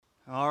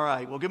All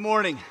right. Well, good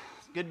morning.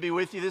 It's good to be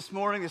with you this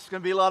morning. This is going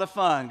to be a lot of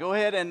fun. Go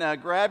ahead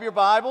and grab your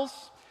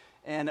Bibles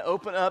and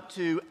open up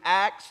to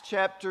Acts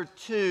chapter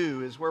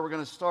 2 is where we're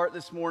going to start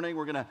this morning.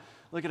 We're going to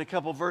look at a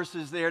couple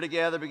verses there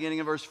together, beginning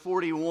in verse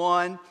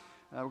 41.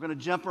 We're going to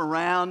jump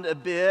around a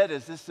bit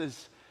as this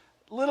is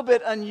a little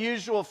bit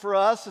unusual for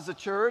us as a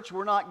church.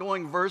 We're not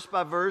going verse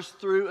by verse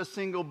through a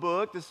single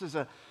book. This is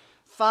a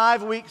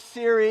 5-week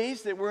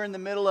series that we're in the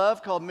middle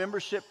of called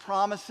Membership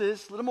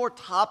Promises. A little more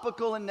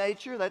topical in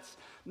nature. That's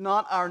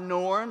not our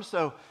norm.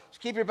 So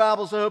just keep your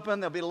Bibles open.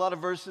 There'll be a lot of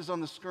verses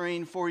on the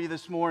screen for you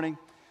this morning.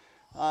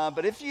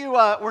 But if you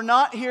were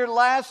not here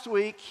last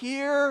week,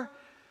 here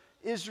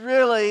is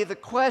really the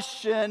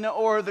question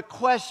or the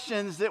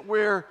questions that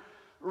we're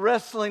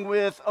wrestling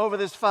with over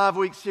this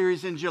 5-week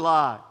series in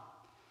July.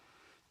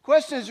 The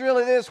question is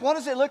really this: what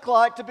does it look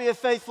like to be a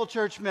faithful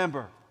church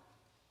member?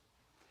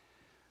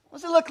 What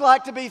does it look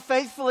like to be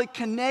faithfully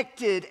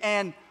connected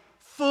and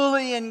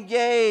fully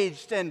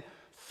engaged and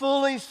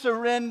fully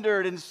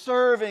surrendered and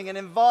serving and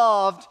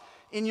involved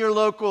in your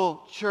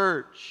local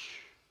church?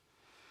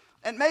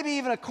 And maybe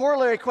even a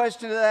corollary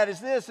question to that is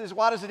this, is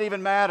why does it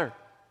even matter?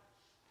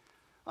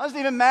 Why does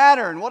it even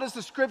matter? And what does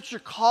the Scripture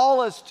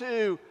call us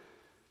to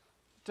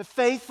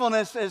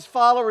faithfulness as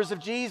followers of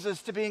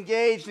Jesus, to be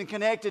engaged and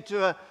connected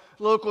to a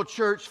local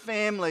church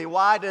family?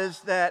 Why does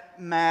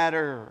that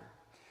matter?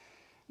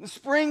 The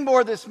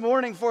springboard this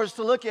morning for us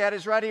to look at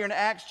is right here in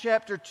Acts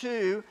chapter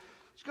 2. I'm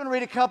just going to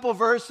read a couple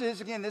verses.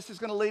 Again, this is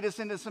going to lead us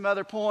into some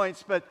other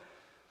points, but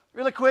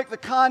really quick, the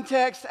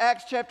context,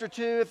 Acts chapter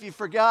 2, if you've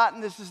forgotten,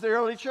 this is the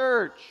early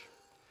church.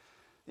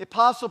 The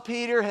Apostle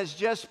Peter has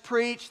just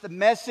preached the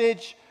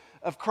message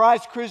of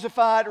Christ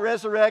crucified,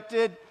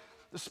 resurrected.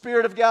 The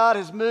Spirit of God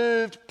has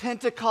moved.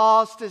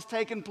 Pentecost has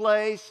taken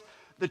place.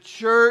 The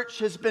church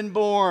has been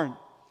born.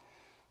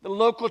 The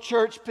local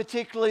church,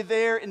 particularly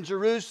there in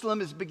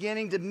Jerusalem, is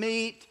beginning to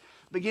meet,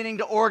 beginning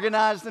to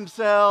organize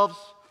themselves.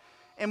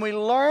 And we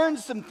learn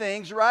some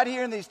things right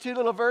here in these two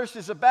little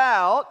verses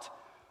about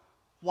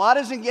why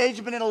does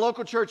engagement in a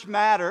local church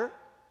matter,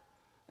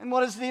 and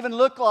what does it even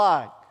look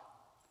like.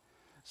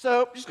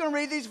 So I'm just going to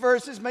read these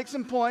verses, make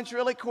some points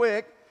really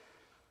quick.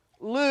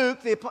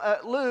 Luke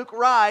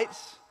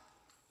writes,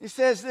 he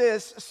says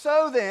this: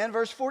 "So then,"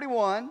 verse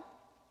 41,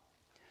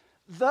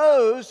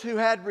 "those who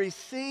had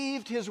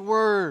received his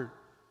word,"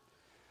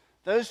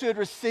 those who had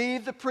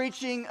received the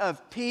preaching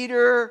of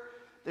Peter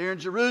there in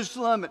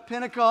Jerusalem at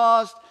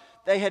Pentecost,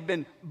 they had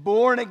been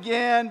born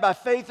again by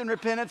faith and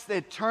repentance. They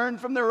had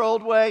turned from their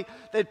old way.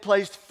 They had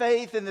placed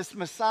faith in this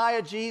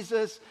Messiah,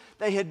 Jesus.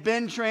 They had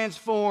been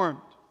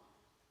transformed.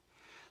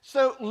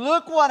 So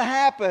look what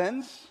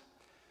happens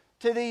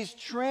to these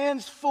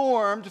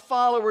transformed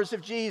followers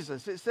of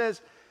Jesus. It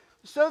says,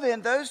 "So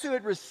then, those who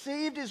had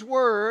received his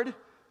word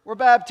were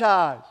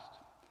baptized."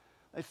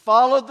 They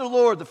followed the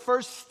Lord. The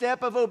first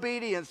step of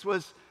obedience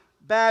was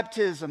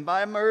baptism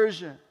by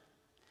immersion.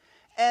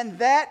 "And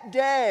that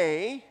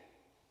day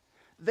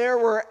there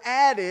were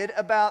added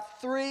about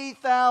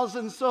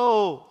 3,000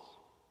 souls."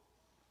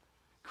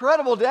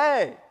 Incredible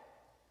day.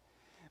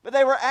 But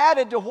they were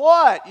added to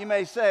what, you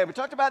may say? We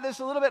talked about this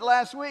a little bit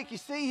last week. You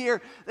see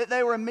here that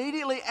they were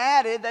immediately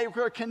added. They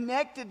were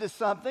connected to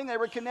something. They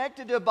were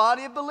connected to a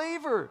body of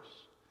believers.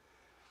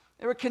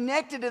 They were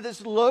connected to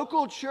this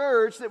local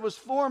church that was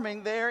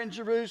forming there in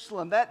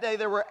Jerusalem. That day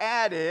there were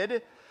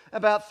added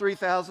about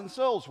 3,000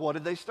 souls. What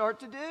did they start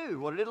to do?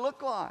 What did it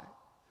look like?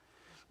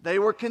 They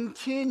were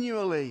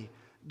continually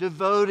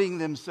devoting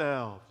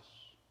themselves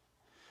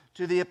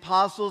to the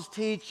apostles'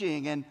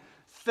 teaching and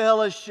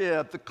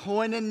fellowship, the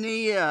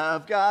koinonia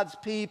of God's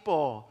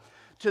people,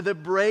 to the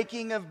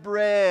breaking of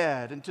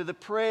bread and to the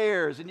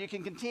prayers. And you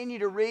can continue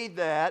to read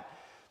that.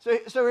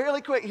 So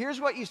really quick,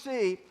 here's what you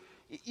see.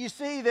 You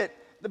see that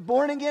the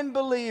born-again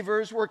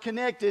believers were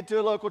connected to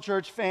a local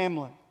church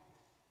family.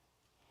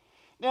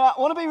 Now, I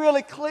want to be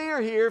really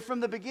clear here from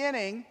the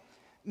beginning.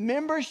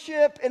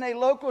 Membership in a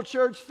local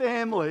church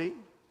family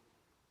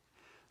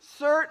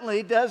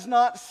certainly does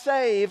not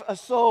save a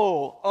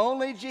soul.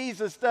 Only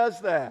Jesus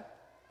does that.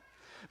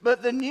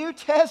 But the New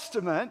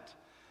Testament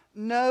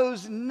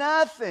knows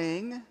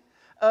nothing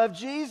of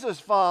Jesus'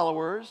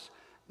 followers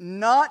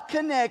not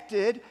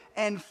connected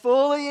and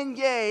fully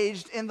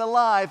engaged in the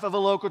life of a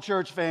local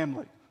church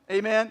family.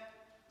 Amen?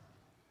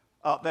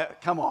 Oh,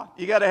 come on.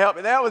 You got to help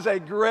me. That was a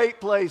great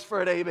place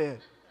for an amen.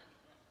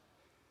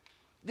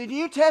 The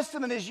New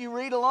Testament, as you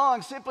read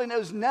along, simply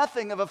knows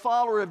nothing of a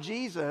follower of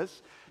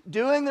Jesus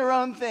doing their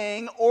own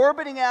thing,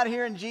 orbiting out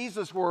here in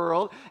Jesus'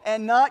 world,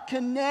 and not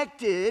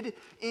connected,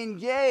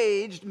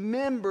 engaged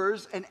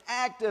members and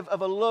active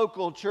of a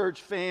local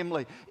church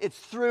family. It's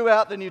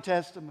throughout the New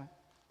Testament.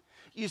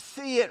 You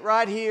see it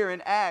right here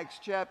in Acts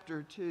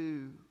chapter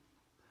 2.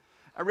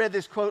 I read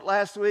this quote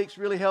last week. It's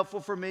really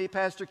helpful for me.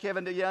 Pastor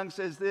Kevin DeYoung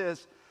says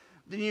this: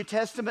 "The New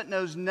Testament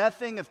knows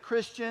nothing of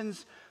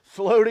Christians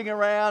floating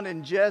around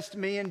in just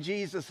me and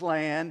Jesus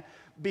land.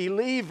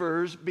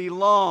 Believers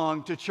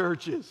belong to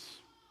churches."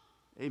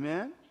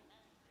 Amen?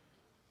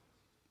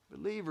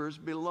 Believers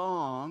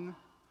belong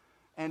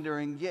and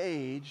are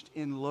engaged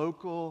in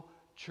local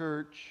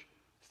church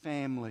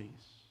families.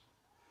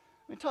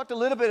 We talked a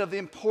little bit of the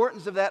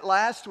importance of that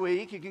last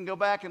week. You can go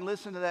back and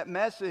listen to that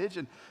message,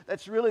 and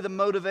that's really the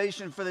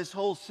motivation for this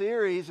whole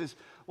series is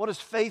what does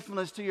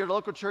faithfulness to your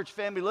local church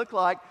family look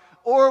like?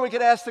 Or we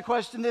could ask the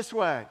question this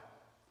way.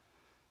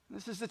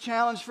 This is the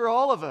challenge for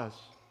all of us.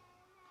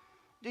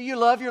 Do you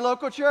love your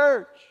local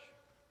church?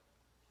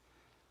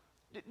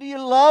 Do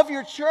you love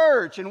your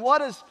church? And what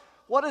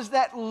does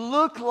that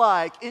look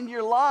like in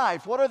your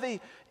life? What are the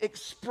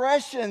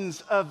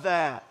expressions of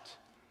that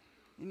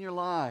in your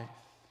life?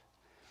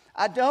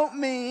 I don't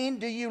mean,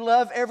 do you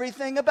love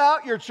everything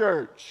about your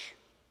church?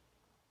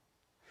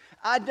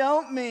 I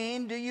don't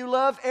mean, do you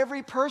love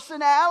every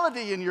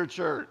personality in your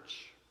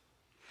church?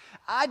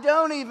 I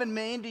don't even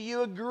mean, do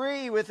you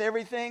agree with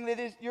everything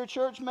that your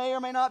church may or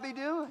may not be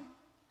doing?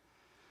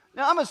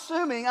 Now, I'm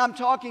assuming I'm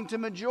talking to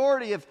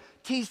majority of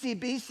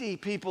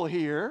TCBC people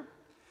here,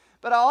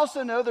 but I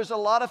also know there's a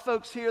lot of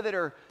folks here that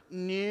are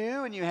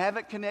new and you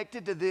haven't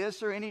connected to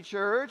this or any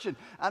church, and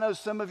I know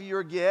some of you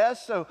are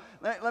guests, so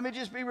let me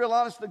just be real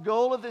honest. The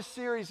goal of this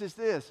series is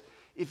this.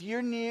 If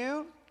you're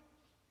new,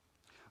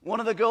 one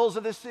of the goals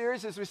of this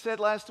series, as we said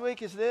last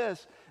week, is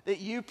this, that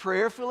you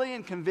prayerfully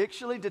and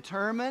convictionally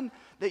determine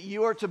that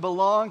you are to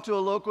belong to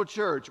a local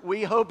church.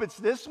 We hope it's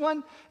this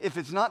one. If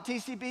it's not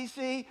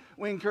TCBC,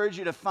 we encourage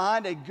you to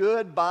find a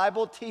good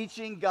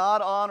Bible-teaching,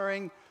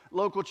 God-honoring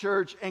local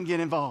church and get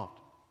involved.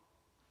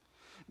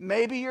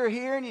 Maybe you're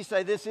here and you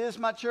say, this is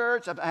my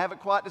church. I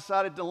haven't quite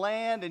decided to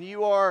land, and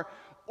you are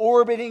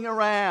orbiting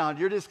around.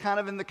 You're just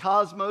kind of in the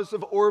cosmos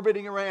of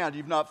orbiting around.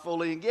 You've not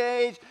fully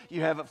engaged.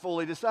 You haven't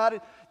fully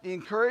decided. The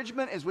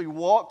encouragement as we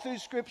walk through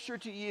Scripture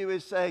to you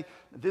is say,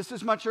 this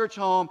is my church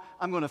home.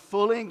 I'm going to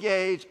fully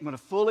engage. I'm going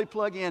to fully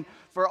plug in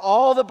for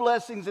all the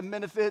blessings and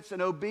benefits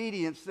and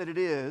obedience that it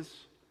is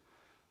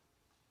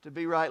to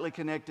be rightly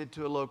connected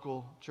to a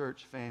local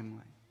church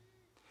family.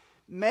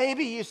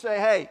 Maybe you say,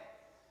 hey,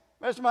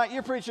 Pastor Mike,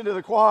 you're preaching to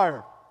the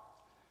choir.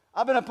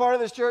 I've been a part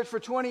of this church for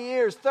 20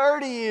 years,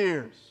 30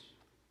 years.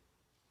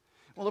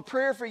 Well, the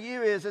prayer for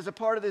you is, as a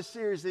part of this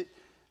series,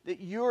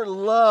 that your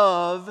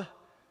love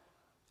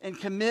and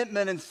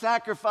commitment and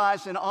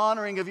sacrifice and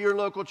honoring of your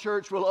local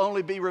church will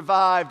only be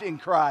revived in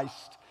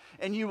Christ.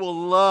 And you will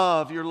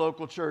love your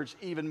local church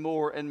even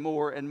more and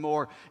more and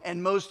more.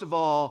 And most of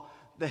all,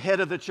 the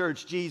head of the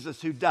church,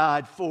 Jesus, who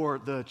died for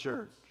the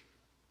church.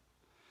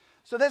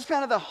 So that's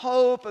kind of the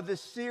hope of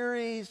this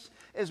series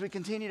as we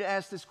continue to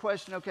ask this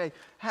question, okay,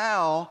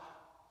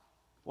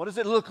 what does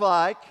it look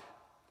like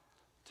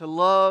to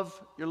love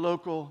your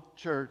local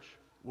church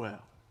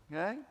well?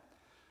 Okay?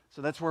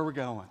 So that's where we're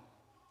going.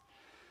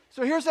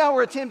 So here's how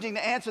we're attempting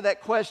to answer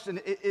that question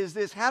is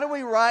this: how do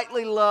we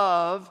rightly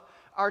love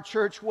our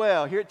church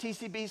well? Here at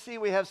TCBC,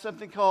 we have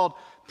something called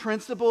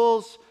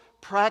principles,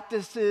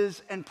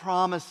 practices, and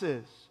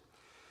promises.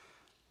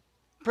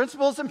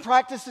 Principles and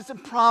practices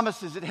and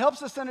promises. It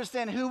helps us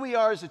understand who we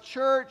are as a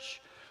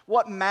church,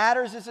 what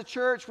matters as a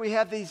church. We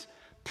have these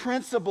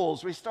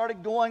principles. We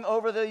started going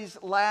over these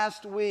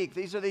last week.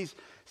 These are these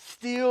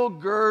steel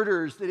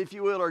girders that, if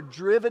you will, are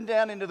driven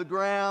down into the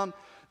ground.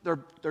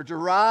 They're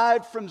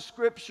derived from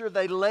Scripture.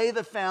 They lay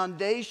the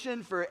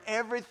foundation for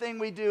everything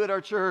we do at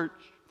our church.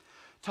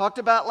 Talked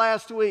about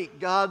last week,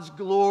 God's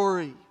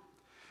glory.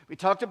 We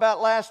talked about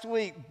last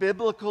week,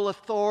 biblical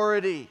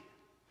authority.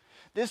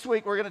 This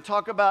week, we're going to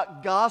talk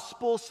about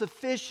gospel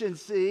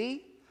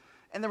sufficiency.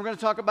 And then we're going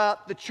to talk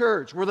about the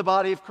church. We're the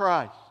body of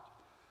Christ.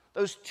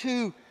 Those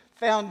two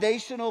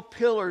foundational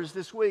pillars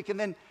this week. And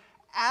then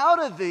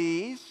out of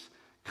these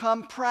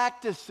come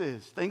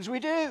practices, things we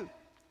do.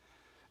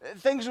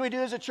 Things we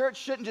do as a church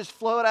shouldn't just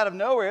float out of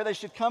nowhere. They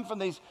should come from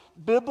these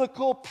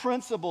biblical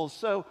principles.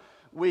 So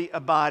we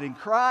abide in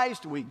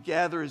Christ. We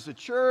gather as a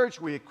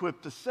church. We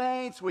equip the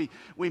saints. We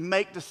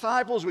make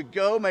disciples. We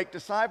go make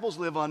disciples,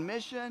 live on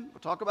mission. We'll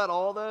talk about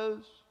all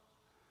those.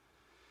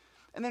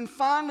 And then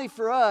finally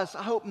for us,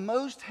 I hope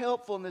most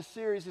helpful in this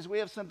series is we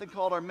have something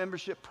called our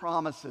membership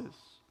promises.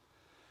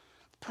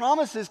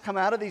 Promises come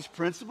out of these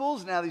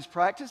principles, now these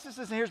practices,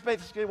 and here's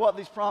basically what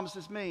these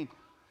promises mean.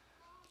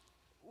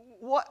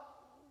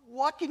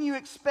 What can you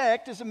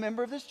expect as a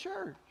member of this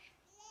church?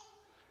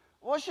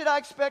 What should I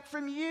expect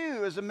from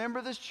you as a member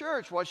of this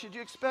church? What should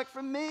you expect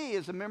from me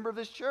as a member of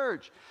this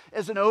church?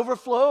 As an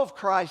overflow of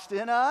Christ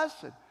in us?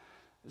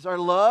 As our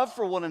love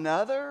for one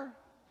another?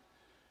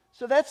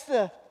 So that's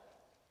the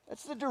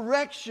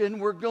direction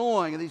we're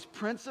going. These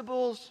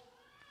principles,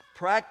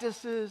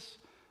 practices,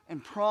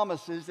 and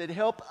promises that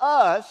help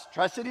us,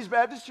 Tri-Cities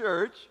Baptist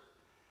Church,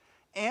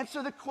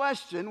 answer the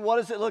question, what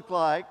does it look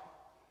like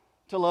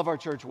to love our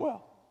church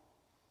well?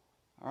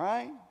 All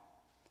right?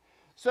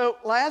 So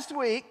last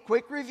week,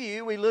 quick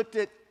review, we looked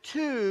at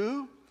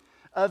two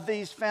of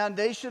these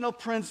foundational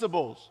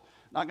principles.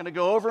 Not going to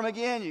go over them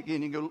again. You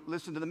can go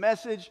listen to the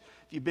message.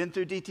 If you've been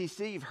through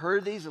DTC, you've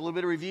heard these, a little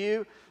bit of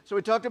review. So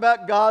we talked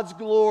about God's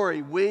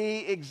glory. We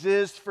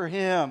exist for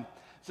Him.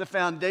 It's a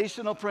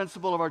foundational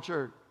principle of our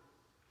church.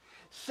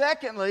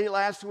 Secondly,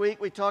 last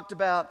week we talked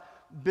about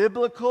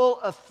biblical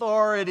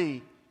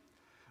authority.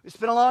 We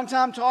spent a long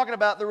time talking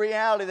about the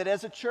reality that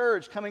as a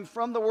church, coming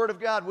from the Word of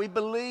God, we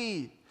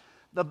believe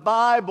the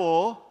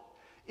Bible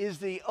is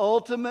the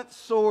ultimate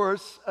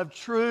source of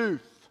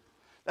truth.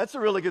 That's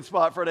a really good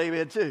spot for an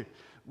amen, too.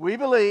 We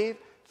believe,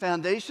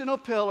 foundational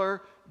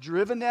pillar,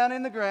 driven down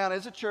in the ground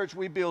as a church,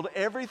 we build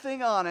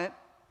everything on it.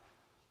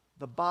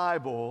 The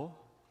Bible,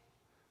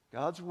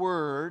 God's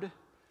Word,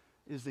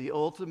 is the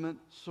ultimate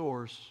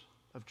source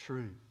of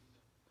truth.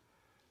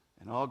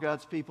 And all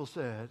God's people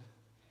said,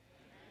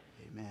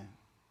 amen.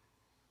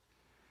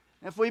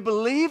 If we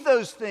believe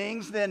those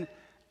things, then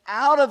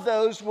out of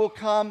those will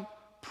come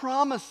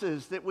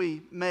promises that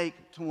we make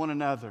to one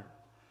another.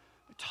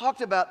 We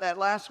talked about that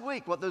last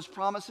week, what those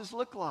promises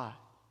look like.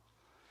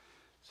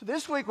 So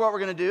this week what we're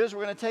going to do is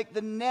we're going to take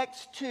the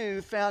next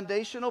two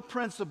foundational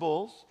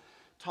principles,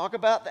 talk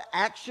about the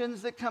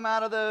actions that come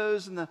out of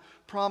those and the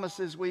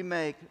promises we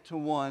make to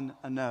one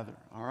another.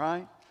 All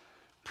right?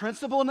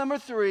 Principle number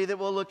 3 that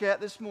we'll look at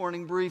this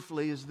morning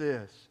briefly is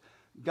this: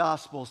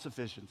 gospel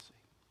sufficiency.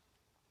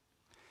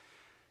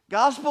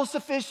 Gospel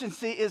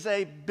sufficiency is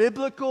a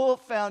biblical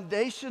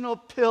foundational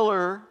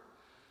pillar.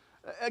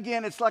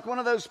 Again, it's like one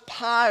of those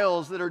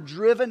piles that are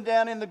driven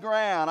down in the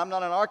ground. I'm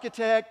not an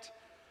architect,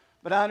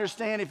 but I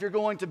understand if you're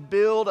going to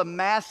build a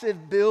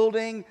massive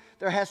building,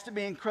 there has to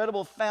be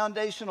incredible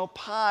foundational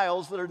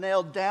piles that are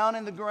nailed down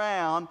in the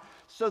ground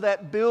so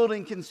that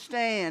building can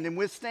stand and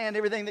withstand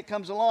everything that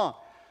comes along.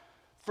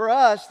 For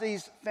us,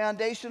 these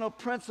foundational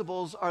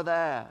principles are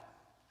that.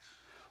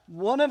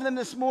 One of them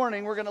this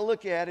morning we're going to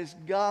look at is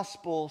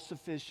gospel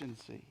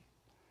sufficiency.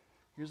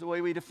 Here's the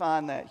way we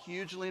define that.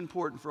 Hugely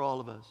important for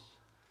all of us.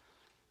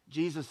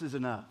 Jesus is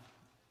enough.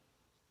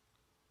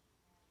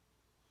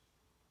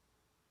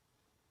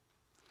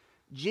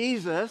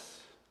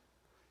 Jesus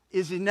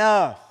is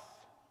enough.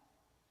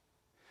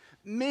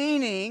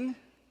 Meaning,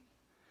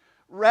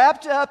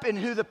 wrapped up in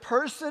who the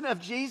person of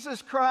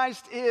Jesus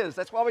Christ is.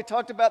 That's why we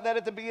talked about that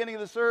at the beginning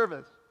of the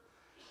service.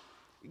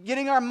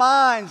 Getting our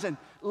minds and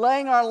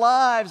laying our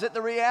lives at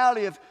the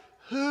reality of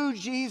who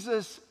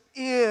Jesus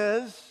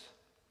is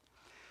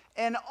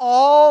and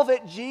all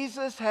that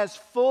Jesus has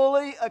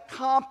fully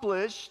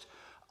accomplished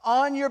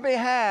on your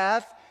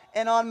behalf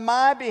and on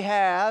my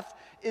behalf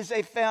is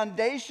a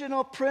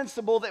foundational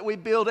principle that we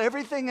build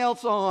everything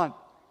else on.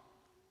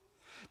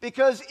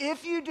 Because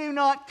if you do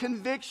not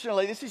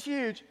convictionally, this is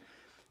huge,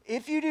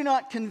 if you do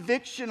not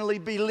convictionally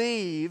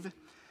believe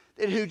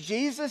that who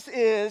Jesus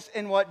is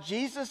and what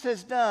Jesus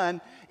has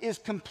done is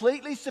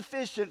completely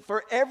sufficient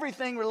for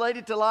everything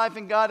related to life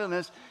and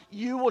godliness,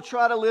 you will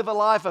try to live a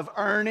life of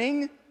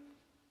earning.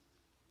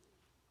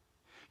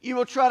 You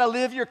will try to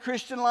live your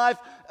Christian life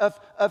of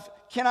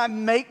can I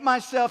make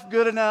myself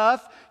good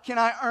enough? Can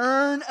I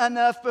earn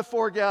enough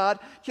before God?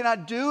 Can I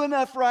do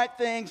enough right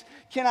things?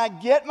 Can I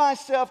get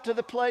myself to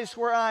the place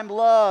where I'm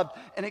loved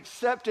and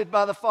accepted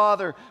by the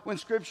Father? When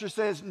Scripture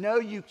says, no,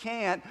 you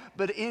can't,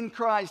 but in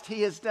Christ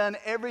He has done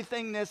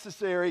everything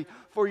necessary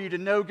for you to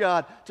know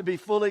God, to be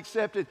fully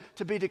accepted,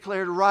 to be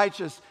declared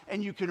righteous,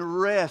 and you can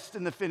rest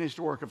in the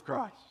finished work of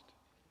Christ.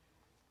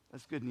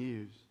 That's good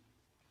news.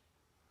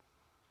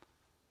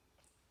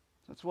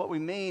 That's what we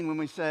mean when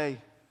we say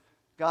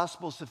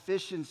gospel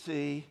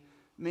sufficiency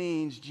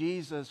means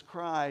Jesus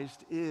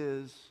Christ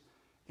is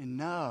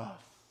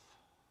enough.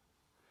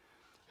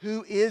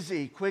 Who is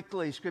He?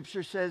 Quickly,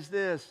 Scripture says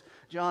this,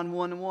 John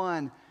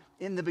 1:1,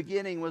 in the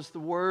beginning was the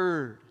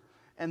Word,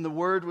 and the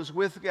Word was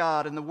with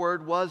God, and the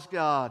Word was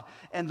God,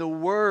 and the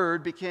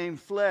Word became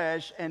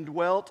flesh and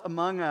dwelt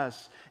among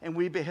us, and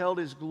we beheld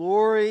His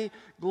glory,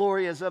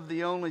 glory as of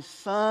the only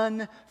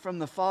Son from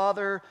the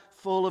Father,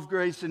 full of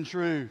grace and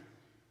truth.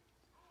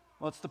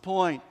 What's the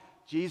point?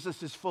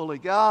 Jesus is fully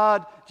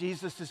God.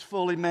 Jesus is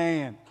fully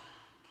man.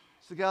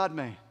 He's the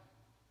God-man.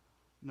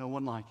 No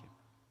one like Him.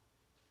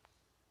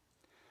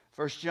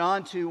 1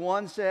 John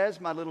 2:1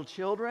 says, my little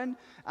children,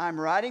 I'm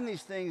writing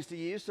these things to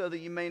you so that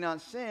you may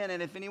not sin.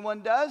 And if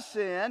anyone does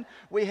sin,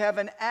 we have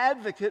an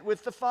advocate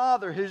with the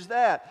Father. Who's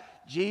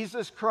that?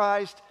 Jesus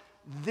Christ,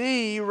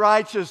 the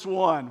righteous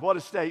one. What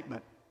a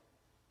statement.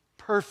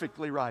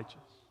 Perfectly righteous.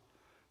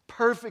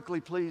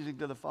 Perfectly pleasing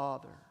to the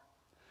Father.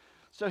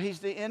 So He's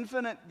the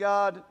infinite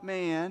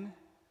God-man,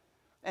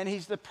 and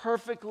He's the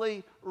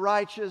perfectly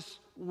righteous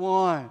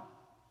one.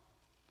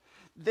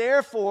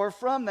 Therefore,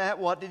 from that,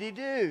 what did He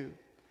do?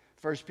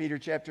 1 Peter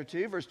chapter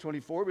 2, verse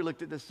 24. We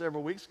looked at this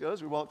several weeks ago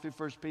as we walked through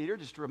 1 Peter.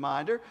 Just a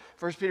reminder.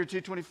 1 Peter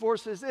 2:24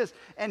 says this,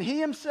 and He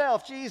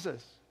Himself,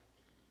 Jesus,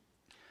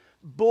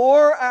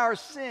 bore our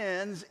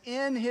sins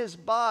in His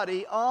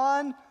body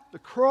on the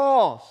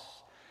cross,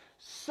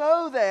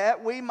 so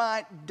that we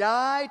might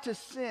die to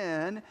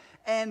sin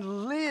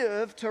and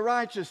live to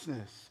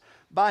righteousness.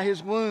 By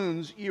His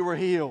wounds you were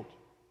healed.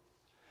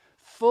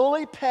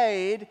 Fully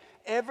paid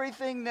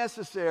everything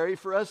necessary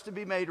for us to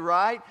be made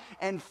right,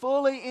 and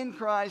fully in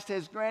Christ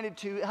has granted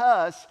to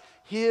us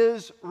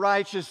His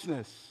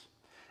righteousness.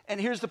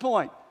 And here's the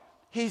point.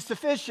 He's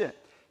sufficient.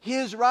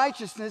 His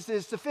righteousness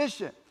is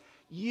sufficient.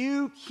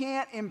 You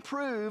can't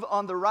improve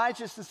on the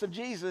righteousness of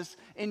Jesus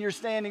in your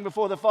standing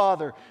before the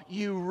Father.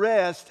 You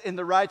rest in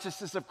the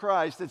righteousness of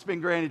Christ that's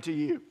been granted to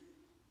you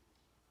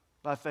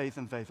by faith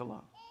and faith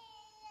alone.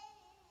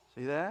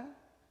 See that?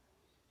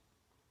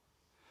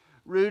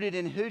 Rooted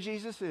in who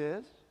Jesus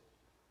is,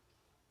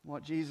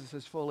 what Jesus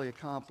has fully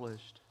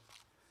accomplished.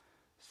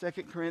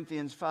 2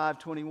 Corinthians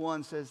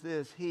 5:21 says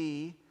this,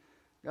 He,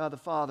 God the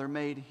Father,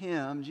 made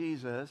Him,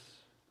 Jesus,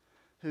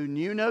 who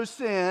knew no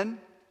sin,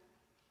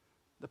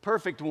 the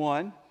perfect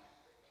one.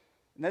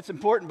 And that's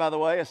important, by the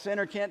way. A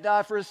sinner can't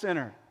die for a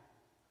sinner.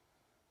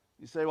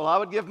 You say, well, I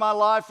would give my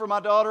life for my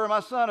daughter or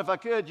my son if I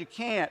could. You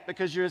can't,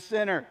 because you're a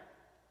sinner.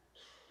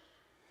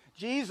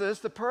 Jesus,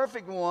 the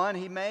perfect one,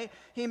 he made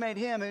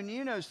Him who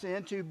knew no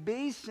sin to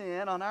be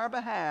sin on our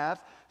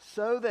behalf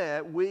so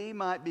that we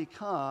might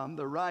become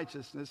the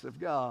righteousness of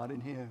God in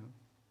Him.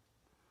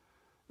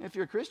 If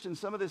you're a Christian,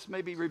 some of this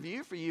may be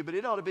review for you, but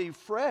it ought to be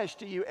fresh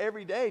to you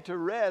every day to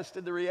rest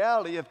in the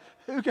reality of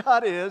who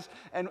God is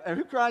and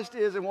who Christ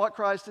is and what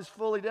Christ has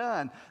fully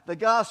done. The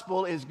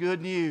gospel is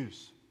good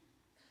news.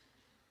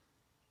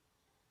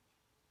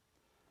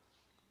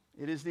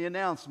 It is the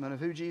announcement of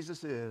who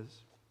Jesus is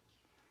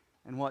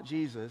and what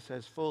Jesus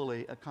has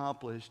fully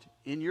accomplished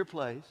in your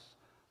place,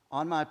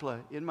 in my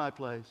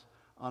place,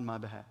 on my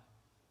behalf.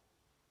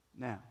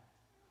 Now,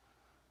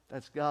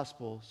 that's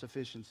gospel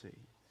sufficiency.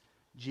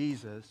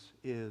 Jesus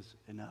is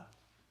enough.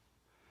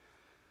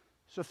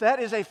 So if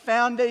that is a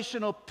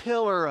foundational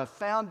pillar, a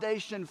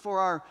foundation for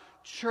our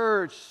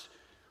church,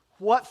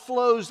 what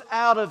flows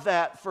out of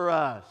that for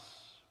us?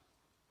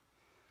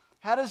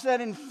 How does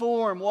that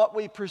inform what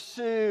we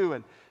pursue?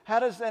 And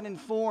how does that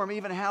inform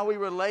even how we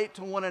relate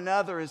to one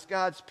another as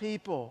God's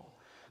people?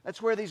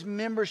 That's where these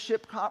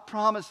membership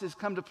promises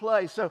come to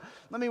play. So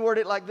let me word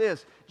it like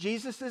this.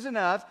 Jesus is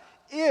enough.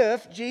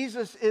 If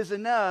Jesus is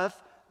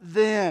enough,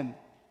 then.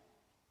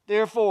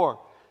 Therefore,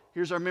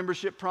 here's our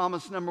membership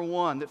promise number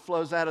one that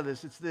flows out of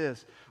this. It's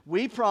this.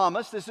 We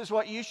promise, this is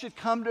what you should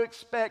come to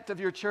expect of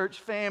your church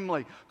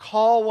family.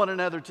 Call one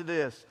another to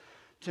this.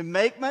 To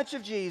make much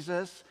of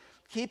Jesus,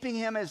 keeping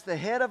Him as the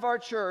head of our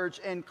church,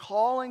 and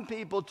calling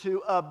people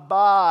to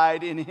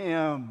abide in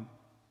Him.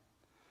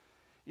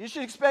 You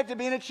should expect to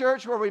be in a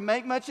church where we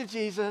make much of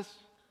Jesus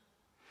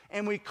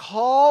and we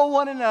call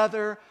one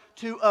another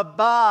to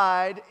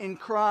abide in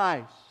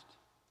Christ.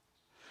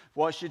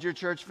 What should your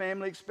church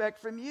family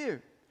expect from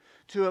you?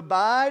 To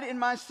abide in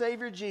my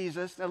Savior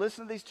Jesus. Now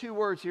listen to these two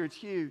words here, it's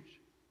huge.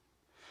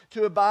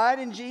 To abide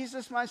in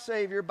Jesus my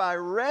Savior by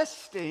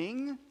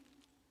resting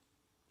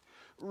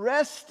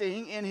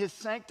in His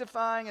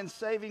sanctifying and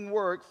saving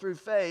work through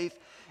faith,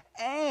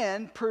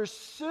 and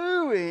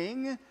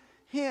pursuing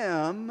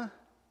Him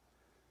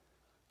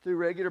through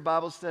regular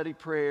Bible study,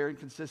 prayer, and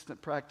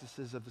consistent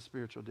practices of the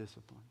spiritual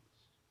disciplines.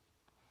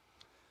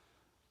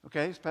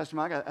 Okay, so Pastor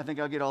Mike, I think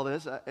I'll get all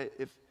this.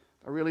 If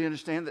I really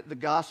understand that the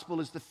gospel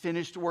is the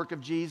finished work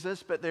of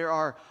Jesus, but there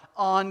are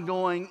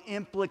ongoing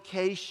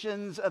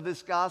implications of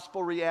this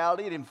gospel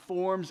reality. It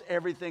informs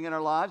everything in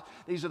our lives.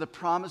 These are the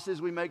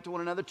promises we make to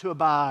one another to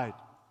abide.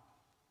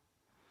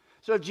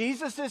 So if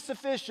Jesus is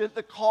sufficient,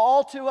 the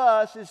call to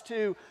us is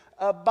to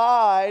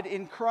abide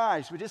in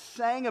Christ. We just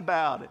sang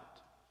about it.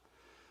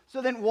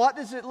 So then what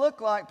does it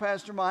look like,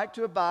 Pastor Mike,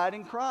 to abide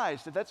in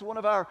Christ? If that's one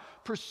of our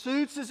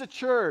pursuits as a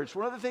church,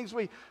 one of the things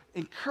we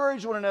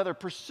encourage one another,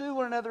 pursue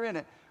one another in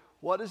it,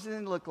 what does it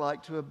then look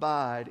like to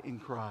abide in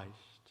Christ?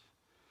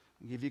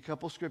 I'll give you a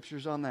couple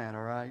scriptures on that,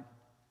 all right?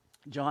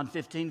 John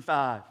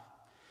 15:5.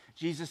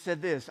 Jesus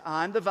said this,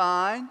 I'm the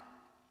vine,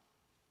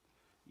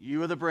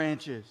 you are the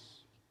branches.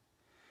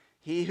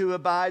 He who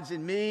abides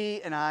in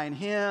me and I in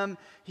him,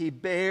 he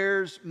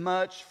bears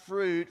much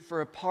fruit,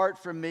 for apart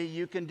from me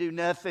you can do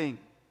nothing.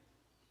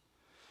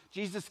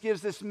 Jesus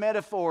gives this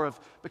metaphor of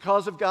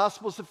because of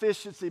gospel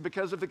sufficiency,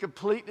 because of the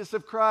completeness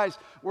of Christ,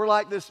 we're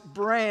like this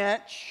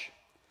branch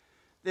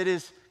that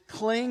is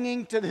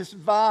clinging to this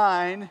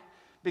vine,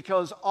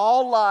 because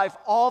all life,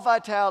 all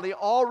vitality,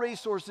 all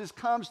resources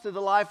comes to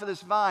the life of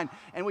this vine.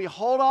 And we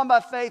hold on by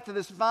faith to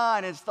this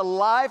vine. It's the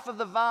life of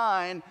the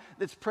vine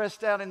that's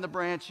pressed out in the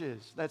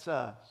branches. That's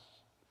us.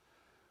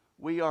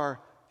 We are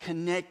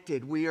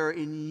connected. We are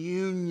in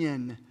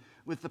union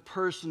with the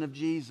person of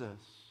Jesus.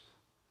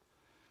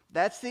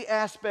 That's the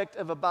aspect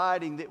of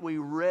abiding, that we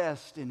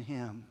rest in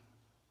Him.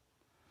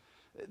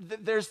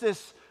 There's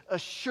this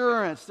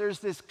assurance, there's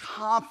this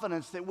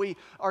confidence that we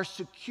are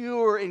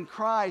secure in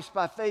Christ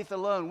by faith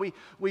alone.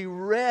 We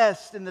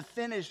rest in the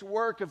finished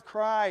work of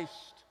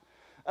Christ.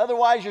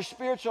 Otherwise, your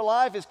spiritual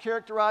life is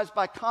characterized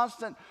by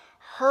constant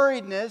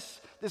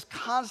hurriedness, this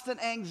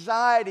constant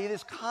anxiety,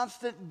 this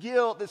constant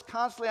guilt, this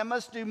constantly, I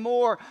must do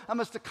more, I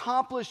must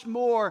accomplish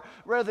more,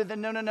 rather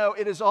than, no,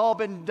 it has all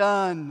been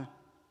done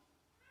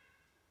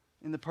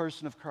in the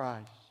person of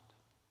Christ.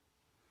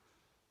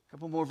 A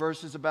couple more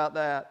verses about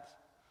that.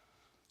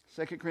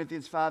 2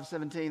 Corinthians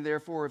 5:17,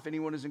 therefore, if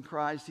anyone is in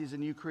Christ, he's a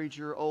new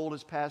creature. Old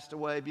has passed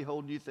away.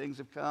 Behold, new things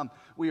have come.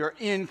 We are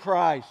in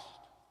Christ.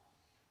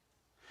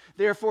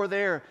 Therefore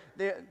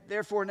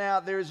now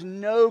there is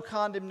no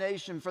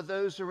condemnation for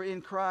those who are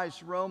in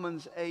Christ,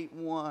 Romans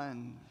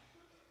 8:1.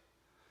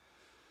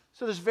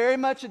 So there's very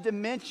much a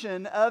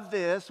dimension of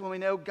this when we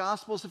know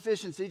gospel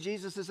sufficiency,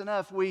 Jesus is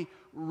enough, we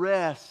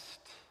rest.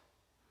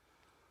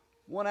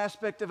 One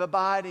aspect of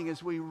abiding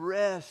is we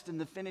rest in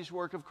the finished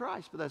work of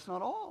Christ, but that's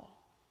not all.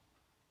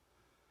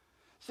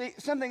 See,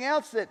 something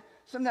else that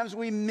sometimes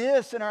we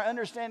miss in our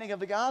understanding of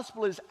the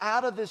gospel is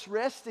out of this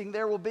resting,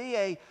 there will be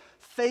a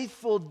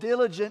faithful,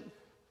 diligent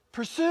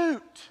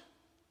pursuit.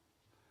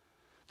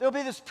 There'll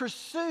be this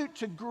pursuit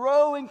to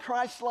grow in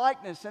Christ's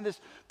likeness and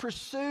this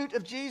pursuit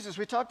of Jesus.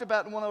 We talked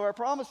about in one of our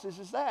promises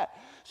is that.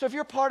 So if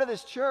you're part of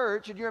this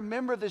church and you're a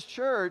member of this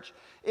church,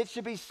 it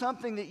should be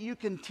something that you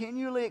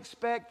continually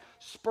expect,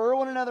 spur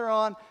one another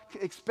on,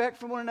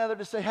 expect from one another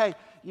to say, hey,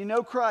 you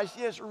know Christ,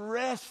 yes,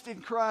 rest in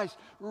Christ,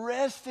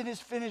 rest in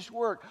his finished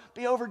work,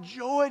 be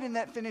overjoyed in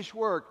that finished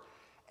work.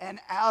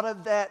 And out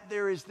of that,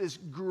 there is this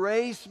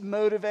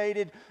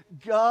grace-motivated,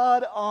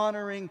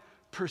 God-honoring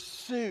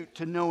pursuit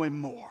to know him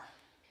more.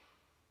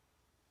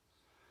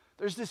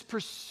 There's this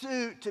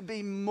pursuit to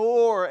be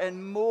more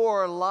and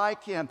more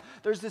like him.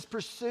 There's this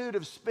pursuit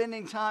of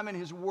spending time in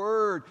his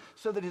word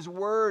so that his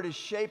word is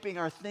shaping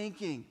our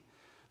thinking.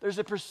 There's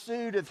a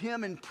pursuit of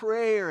him in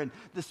prayer and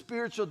the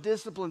spiritual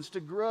disciplines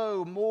to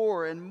grow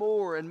more and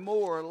more and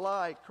more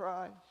like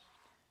Christ.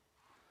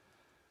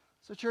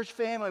 So church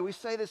family, we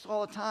say this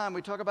all the time.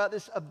 We talk about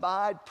this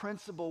abide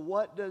principle.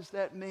 What does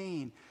that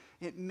mean?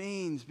 It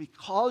means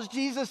because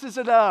Jesus is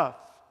enough,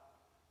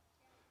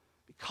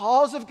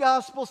 because of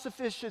gospel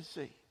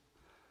sufficiency,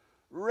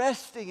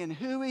 resting in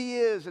who he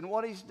is and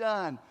what he's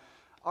done,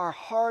 our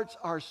hearts,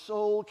 our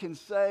soul can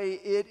say,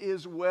 it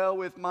is well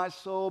with my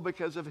soul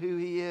because of who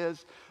he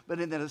is. But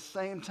at the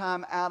same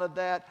time, out of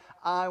that,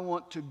 I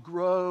want to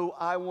grow.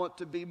 I want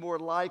to be more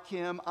like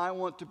him. I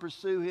want to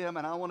pursue him,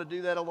 and I want to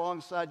do that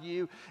alongside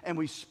you. And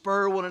we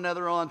spur one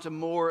another on to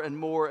more and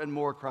more and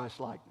more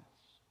Christ-likeness.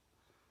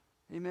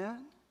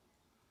 Amen?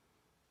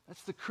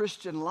 That's the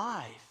Christian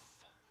life.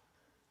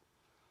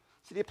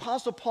 See, the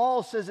Apostle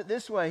Paul says it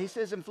this way. He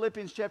says in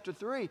Philippians chapter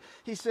 3,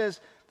 he says,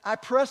 I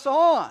press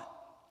on.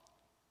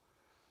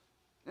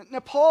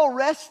 Now, Paul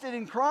rested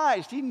in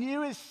Christ. He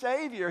knew his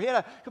Savior. He had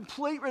a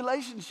complete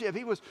relationship.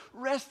 He was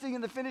resting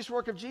in the finished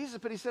work of Jesus,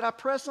 but he said, I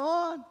press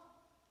on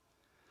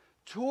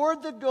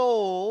toward the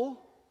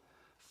goal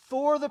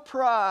for the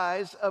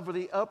prize of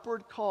the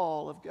upward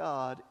call of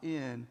God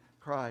in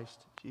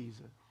Christ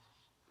Jesus.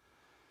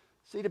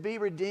 See, to be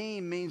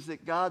redeemed means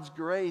that God's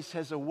grace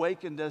has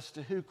awakened us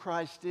to who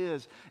Christ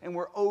is, and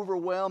we're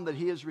overwhelmed that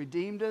he has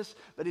redeemed us,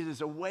 but it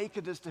has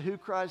awakened us to who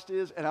Christ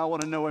is, and I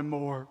want to know him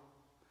more.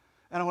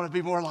 And I want to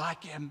be more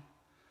like him.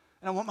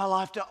 And I want my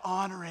life to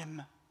honor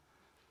him.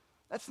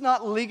 That's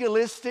not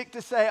legalistic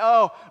to say,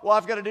 oh, well,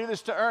 I've got to do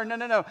this to earn.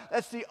 No.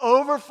 That's the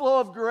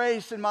overflow of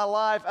grace in my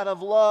life out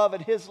of love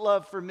and his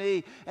love for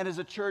me. And as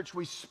a church,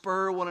 we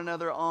spur one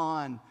another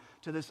on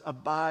to this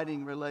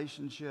abiding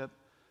relationship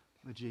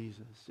with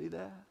Jesus. See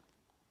that?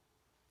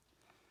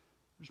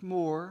 There's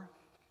more.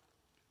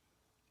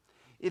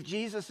 If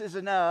Jesus is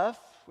enough,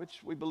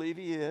 which we believe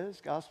he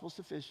is, gospel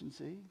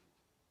sufficiency,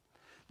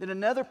 then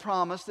another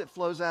promise that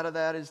flows out of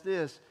that is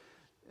this.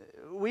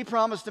 We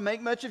promise to make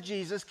much of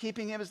Jesus,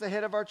 keeping him as the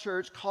head of our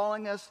church,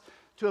 calling us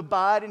to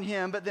abide in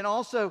him. But then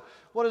also,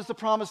 what is the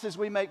promises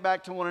we make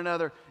back to one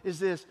another? Is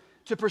this,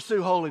 to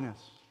pursue holiness.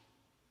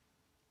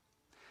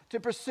 To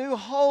pursue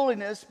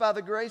holiness by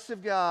the grace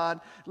of God,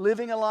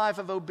 living a life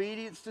of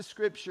obedience to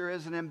Scripture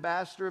as an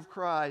ambassador of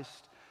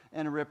Christ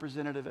and a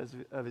representative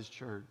of his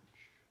church.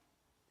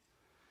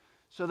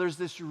 So there's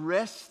this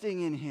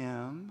resting in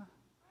him.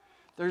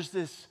 There's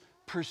this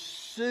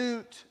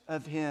pursuit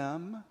of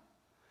him.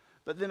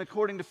 But then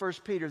according to 1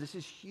 Peter, this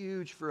is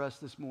huge for us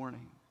this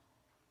morning.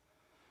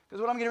 Because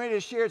what I'm getting ready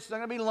to share, it's not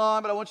going to be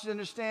long, but I want you to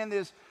understand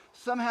this.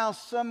 Somehow,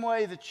 some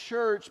way, the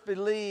church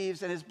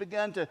believes and has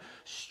begun to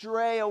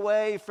stray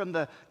away from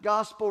the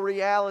gospel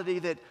reality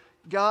that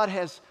God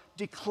has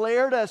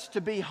declared us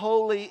to be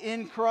holy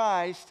in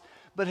Christ,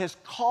 but has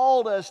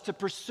called us to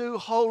pursue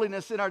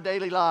holiness in our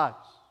daily lives.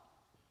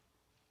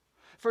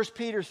 1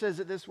 Peter says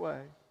it this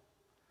way.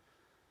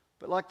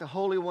 But like the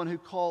Holy One who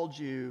called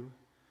you,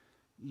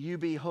 you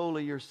be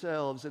holy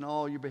yourselves in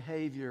all your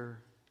behavior,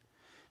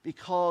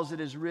 because it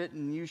is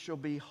written, you shall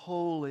be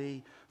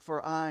holy,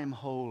 for I am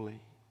holy.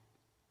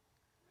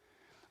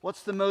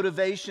 What's the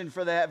motivation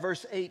for that?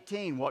 Verse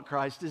 18, what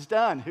Christ has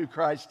done, who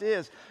Christ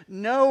is.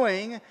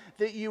 Knowing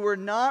that you were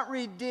not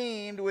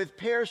redeemed with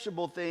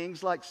perishable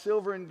things like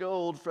silver and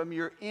gold from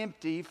your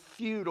empty,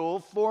 futile,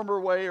 former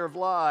way of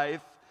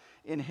life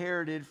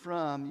inherited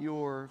from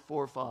your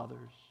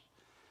forefathers.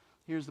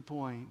 Here's the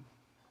point.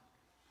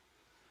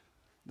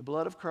 The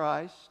blood of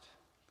Christ,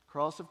 the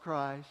cross of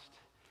Christ,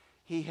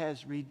 he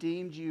has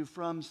redeemed you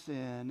from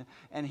sin,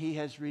 and he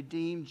has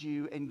redeemed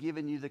you and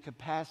given you the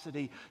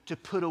capacity to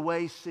put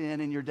away sin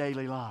in your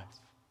daily life.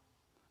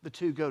 The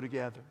two go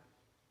together.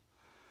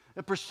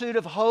 The pursuit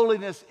of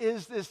holiness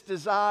is this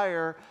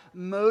desire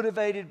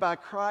motivated by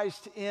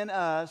Christ in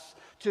us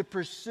to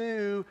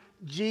pursue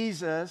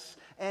Jesus.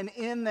 And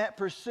in that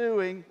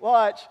pursuing,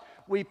 watch,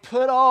 we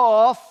put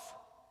off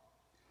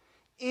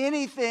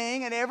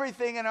anything and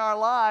everything in our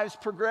lives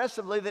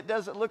progressively that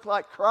doesn't look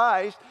like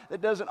Christ,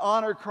 that doesn't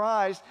honor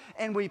Christ,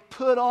 and we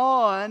put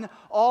on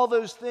all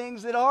those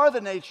things that are the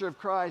nature of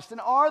Christ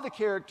and are the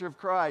character of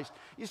Christ.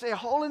 You say,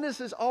 holiness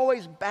has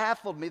always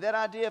baffled me, that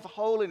idea of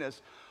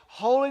holiness.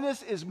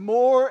 Holiness is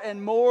more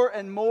and more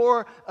and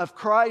more of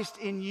Christ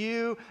in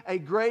you, a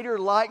greater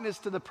likeness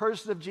to the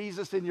person of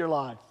Jesus in your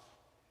life.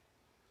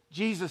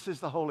 Jesus is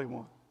the Holy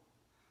One.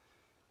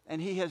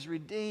 And He has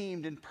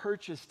redeemed and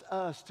purchased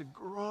us to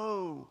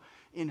grow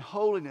in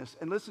holiness.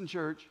 And listen,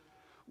 church,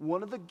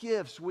 one of the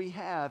gifts we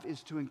have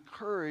is to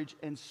encourage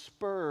and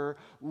spur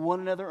one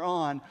another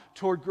on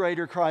toward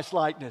greater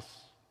Christ-likeness.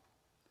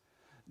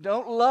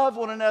 Don't love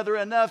one another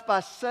enough by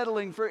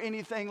settling for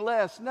anything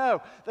less.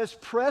 No, let's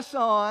press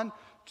on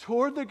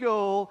toward the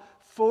goal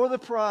for the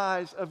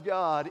prize of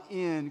God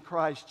in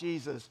Christ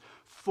Jesus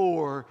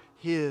for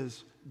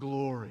His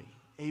glory.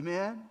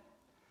 Amen?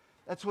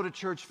 That's what a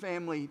church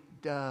family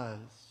does.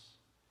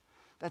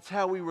 That's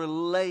how we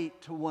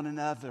relate to one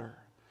another.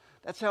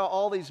 That's how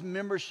all these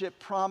membership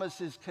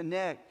promises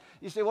connect.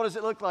 You say, what does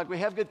it look like? We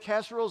have good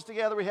casseroles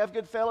together. We have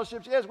good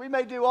fellowships. Yes, we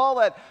may do all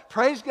that.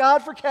 Praise God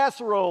for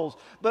casseroles.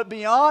 But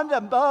beyond,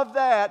 above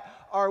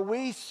that, are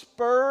we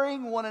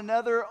spurring one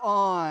another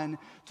on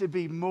to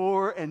be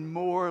more and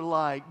more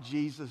like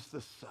Jesus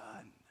the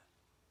Son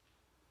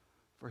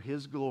for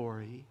His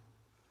glory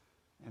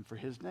and for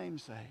His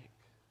name's sake?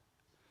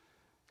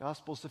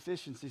 Gospel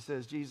sufficiency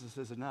says Jesus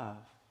is enough.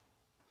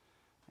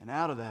 And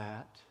out of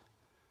that,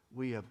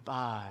 we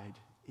abide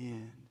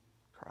in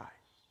Christ.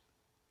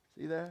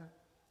 See that?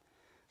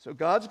 So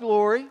God's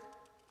glory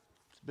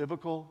is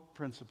biblical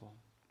principle.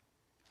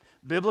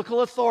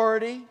 Biblical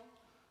authority,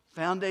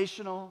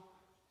 foundational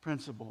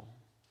principle.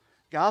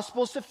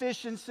 Gospel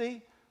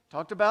sufficiency,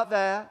 talked about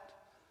that.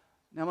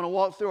 Now I'm going to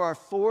walk through our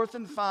fourth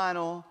and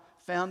final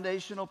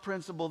foundational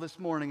principle this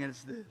morning, and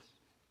it's this.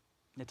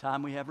 The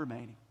time we have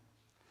remaining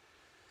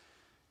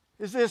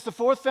is this. The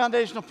fourth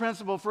foundational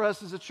principle for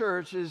us as a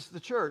church is the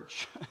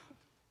church.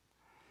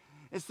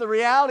 It's the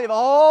reality of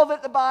all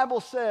that the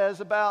Bible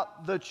says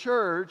about the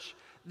church,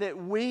 that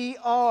we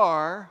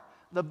are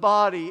the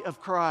body of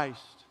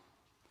Christ.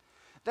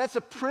 That's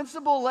a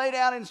principle laid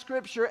out in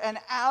Scripture, and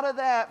out of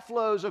that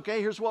flows,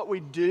 okay, here's what we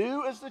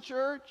do as the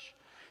church.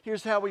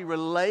 Here's how we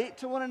relate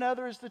to one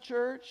another as the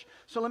church.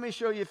 So let me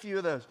show you a few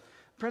of those.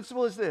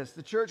 Principle is this.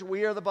 The church,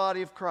 we are the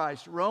body of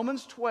Christ.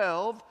 Romans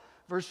 12,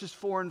 verses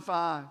 4 and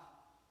 5.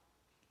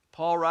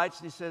 Paul writes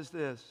and he says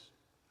this.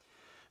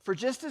 For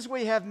just as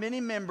we have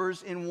many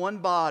members in one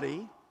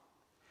body,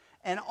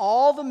 and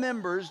all the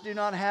members do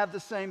not have the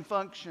same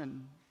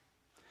function,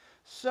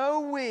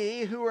 so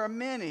we who are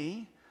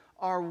many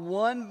are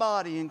one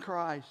body in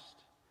Christ,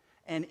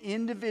 and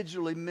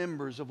individually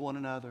members of one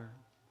another.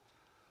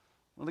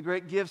 One of the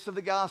great gifts of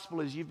the gospel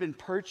is you've been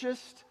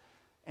purchased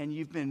and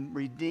you've been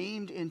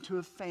redeemed into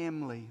a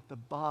family, the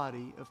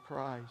body of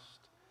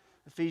Christ.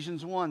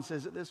 Ephesians 1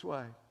 says it this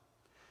way.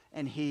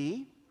 And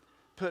He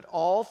put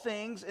all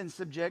things in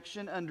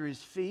subjection under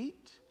His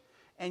feet,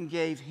 and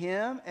gave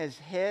Him as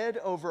head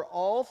over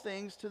all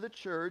things to the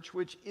church,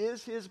 which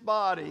is His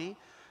body,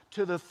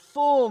 to the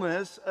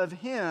fullness of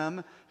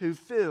Him who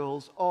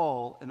fills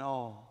all in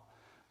all.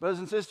 Brothers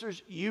and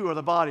sisters, you are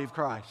the body of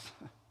Christ.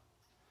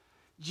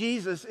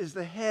 Jesus is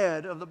the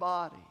head of the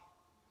body.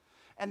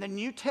 And the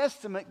New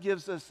Testament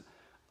gives us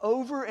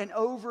over and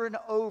over and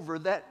over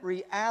that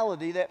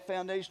reality, that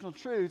foundational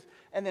truth.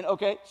 And then,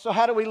 okay, so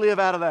how do we live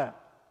out of that?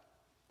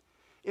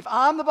 If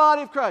I'm the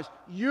body of Christ,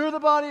 you're the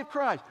body of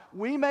Christ,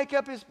 we make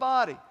up His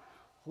body.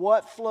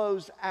 What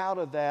flows out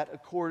of that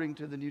according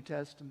to the New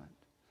Testament?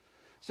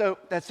 So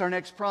that's our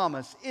next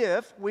promise.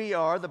 If we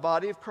are the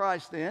body of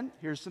Christ, then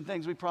here's some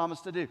things we promise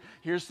to do.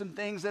 Here's some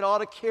things that ought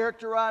to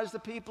characterize the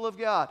people of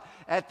God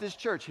at this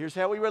church. Here's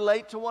how we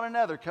relate to one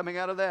another. Coming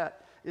out of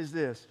that is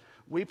this.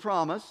 We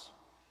promise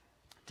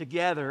to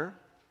gather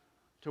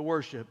to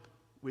worship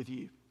with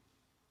you.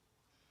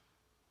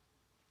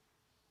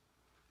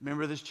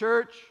 Remember this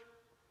church?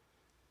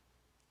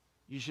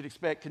 You should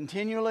expect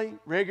continually,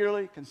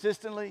 regularly,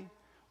 consistently.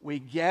 We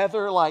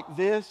gather like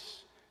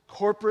this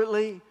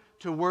corporately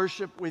to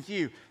worship with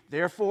you.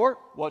 Therefore,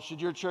 what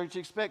should your church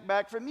expect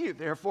back from you?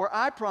 Therefore,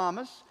 I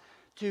promise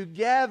to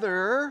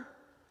gather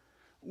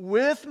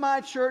with my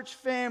church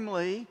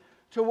family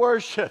to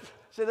worship.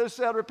 See, those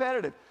sound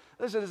repetitive.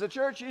 Listen, as a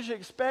church, you should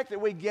expect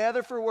that we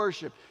gather for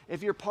worship.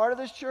 If you're part of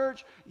this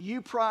church,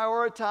 you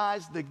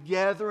prioritize the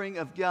gathering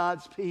of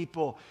God's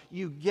people.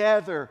 You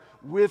gather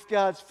with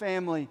God's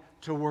family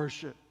to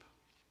worship.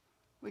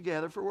 We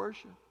gather for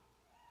worship.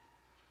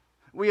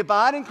 We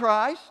abide in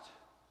Christ.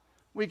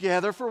 We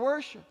gather for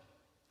worship.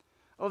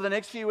 Over the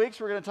next few weeks,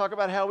 we're going to talk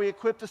about how we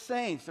equip the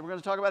saints, and we're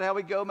going to talk about how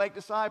we go make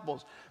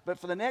disciples. But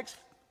for the next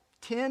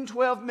 10,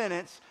 12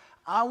 minutes,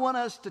 I want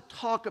us to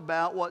talk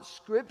about what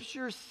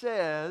Scripture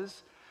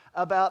says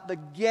about the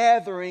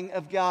gathering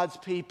of God's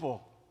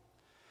people.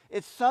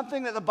 It's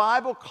something that the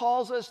Bible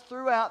calls us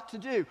throughout to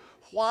do.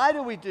 Why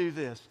do we do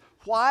this?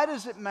 Why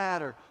does it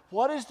matter?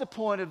 What is the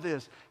point of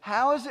this?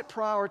 How is it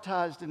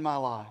prioritized in my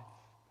life?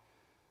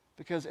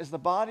 Because as the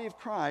body of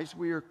Christ,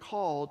 we are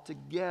called to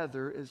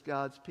gather as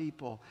God's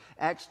people.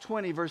 Acts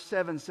 20, verse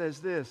 7 says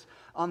this: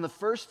 on the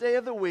first day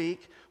of the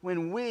week,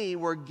 when we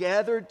were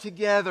gathered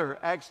together,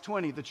 Acts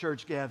 20, the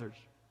church gathers.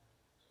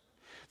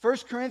 1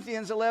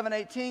 Corinthians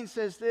 11:18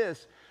 says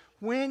this: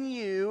 when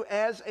you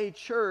as a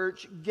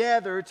church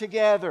gather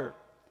together,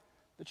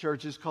 the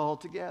church is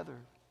called together.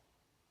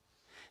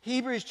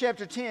 Hebrews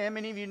chapter 10,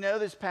 many of you know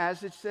this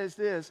passage, says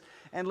this: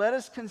 and let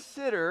us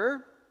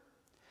consider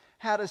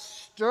how to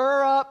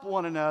stir up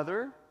one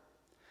another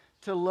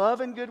to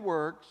love and good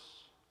works,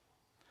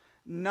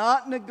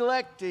 not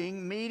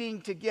neglecting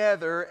meeting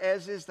together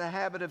as is the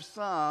habit of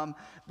some,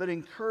 but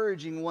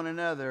encouraging one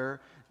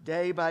another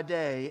day by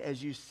day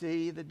as you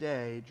see the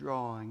day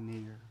drawing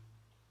near.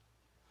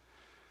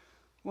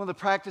 One of the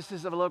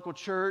practices of a local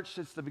church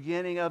since the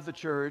beginning of the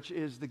church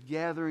is the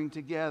gathering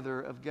together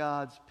of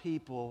God's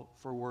people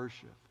for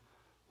worship.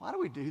 Why do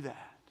we do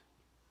that?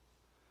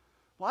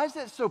 Why is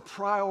that so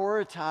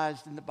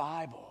prioritized in the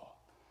Bible?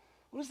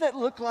 What does that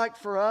look like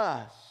for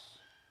us?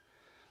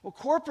 Well,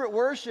 corporate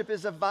worship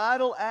is a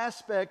vital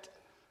aspect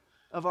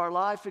of our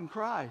life in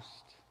Christ.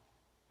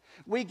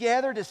 We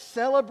gather to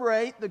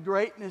celebrate the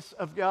greatness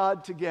of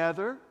God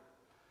together.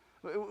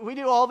 We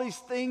do all these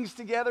things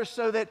together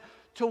so that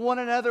to one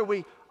another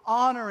we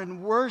honor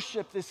and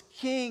worship this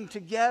King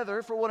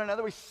together for one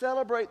another. We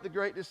celebrate the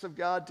greatness of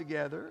God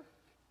together.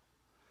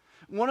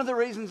 One of the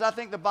reasons I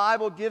think the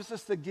Bible gives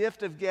us the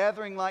gift of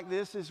gathering like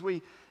this is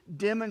we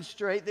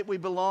demonstrate that we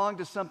belong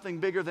to something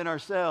bigger than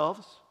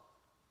ourselves.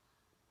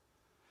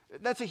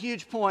 That's a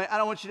huge point. I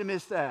don't want you to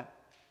miss that.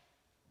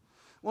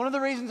 One of the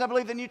reasons I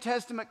believe the New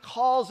Testament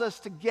calls us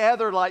to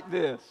gather like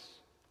this,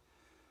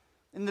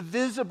 in the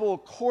visible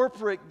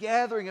corporate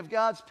gathering of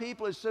God's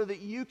people, is so that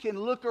you can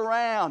look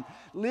around,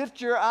 lift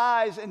your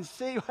eyes and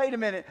see, wait a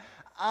minute,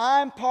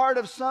 I'm part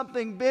of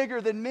something bigger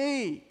than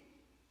me.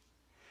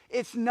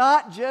 It's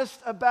not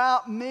just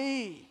about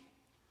me.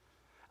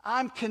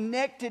 I'm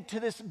connected to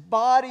this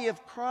body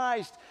of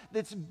Christ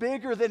that's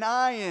bigger than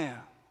I am.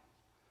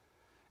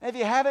 And if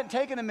you haven't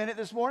taken a minute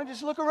this morning,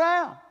 just look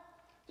around.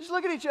 Just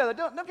look at each other.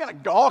 Don't kind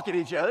of gawk at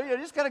each other.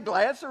 Just kind of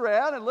glance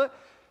around and look.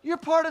 You're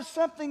part of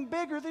something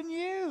bigger than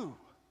you.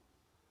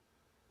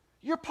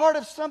 You're part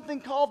of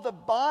something called the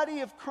body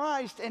of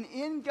Christ, and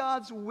in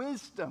God's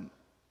wisdom,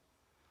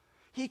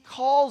 He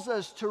calls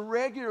us to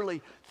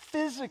regularly,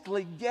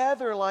 physically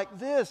gather like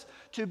this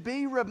to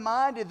be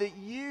reminded that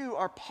you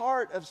are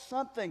part of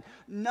something,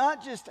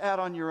 not just out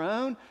on your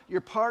own.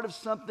 You're part of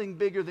something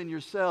bigger than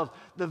yourselves,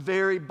 the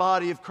very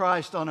body of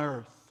Christ on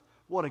earth.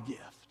 What a gift.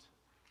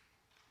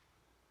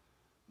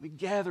 We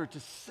gather to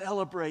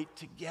celebrate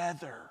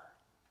together.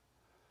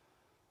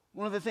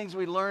 One of the things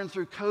we learned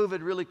through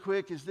COVID really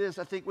quick is this.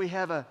 I think we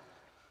have a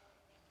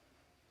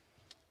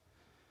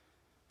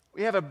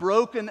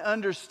broken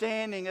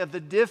understanding of the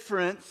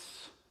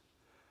difference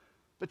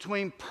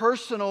between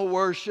personal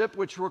worship,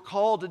 which we're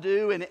called to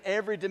do in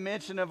every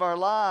dimension of our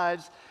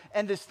lives,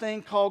 and this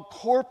thing called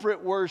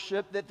corporate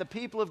worship that the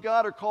people of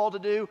God are called to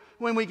do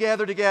when we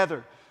gather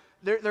together.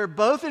 They're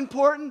both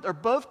important, they're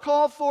both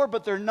called for,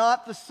 but they're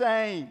not the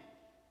same.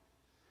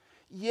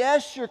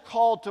 Yes, you're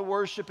called to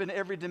worship in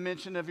every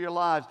dimension of your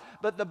lives,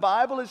 but the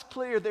Bible is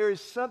clear. There is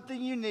something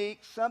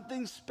unique,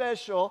 something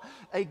special,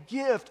 a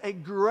gift, a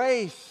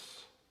grace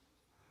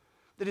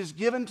that is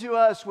given to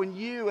us when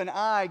you and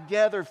I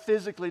gather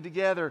physically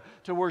together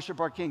to worship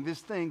our King. This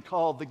thing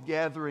called the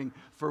gathering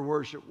for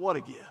worship. What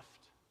a gift.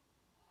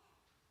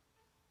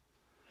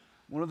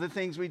 One of the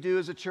things we do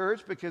as a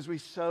church, because we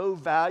so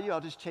value,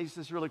 I'll just chase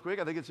this really quick,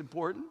 I think it's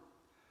important.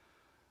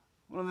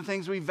 One of the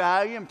things we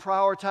value and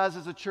prioritize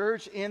as a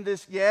church in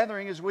this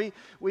gathering is we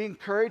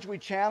encourage, we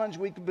challenge,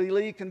 we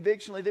believe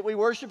convictionally that we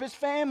worship as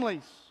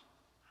families.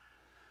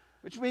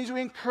 Which means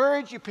we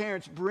encourage you,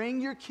 parents, bring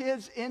your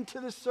kids into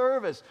the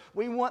service.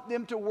 We want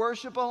them to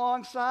worship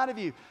alongside of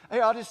you.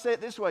 Hey, I'll just say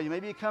it this way.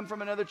 Maybe you come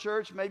from another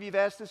church. Maybe you've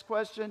asked this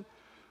question.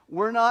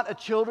 We're not a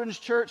children's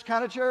church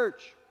kind of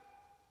church.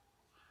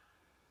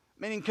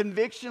 Meaning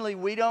convictionally,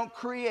 we don't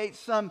create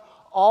some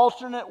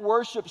alternate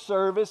worship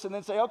service and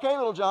then say, okay,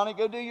 little Johnny,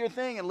 go do your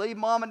thing and leave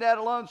mom and dad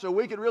alone so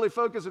we can really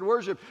focus and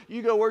worship.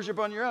 You go worship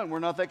on your own. We're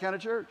not that kind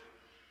of church.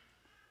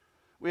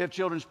 We have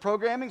children's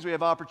programmings, we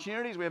have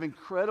opportunities, we have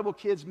incredible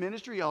kids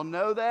ministry, y'all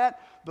know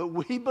that, but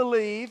we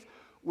believe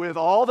with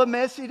all the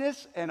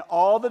messiness and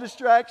all the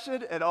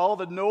distraction and all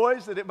the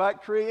noise that it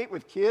might create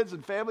with kids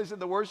and families in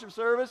the worship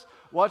service,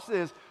 watch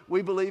this,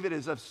 we believe it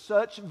is of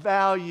such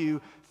value,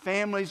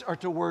 families are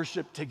to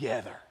worship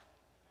together.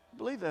 I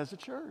believe that as a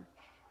church.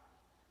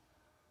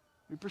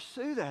 We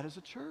pursue that as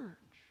a church.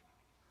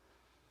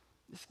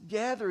 This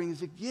gathering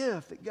is a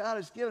gift that God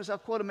has given us. I'll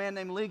quote a man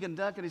named Ligon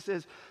Duncan. He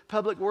says,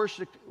 public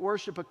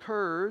worship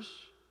occurs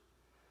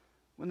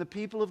when the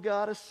people of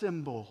God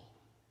assemble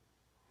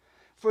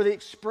for the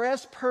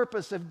express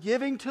purpose of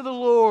giving to the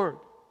Lord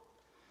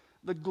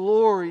the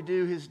glory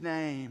due his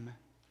name,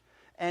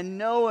 and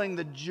knowing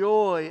the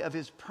joy of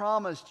his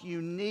promised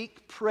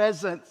unique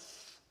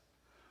presence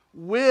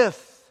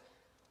with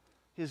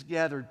his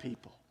gathered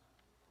people.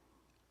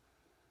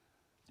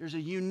 There's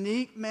a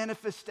unique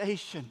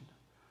manifestation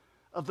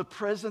of the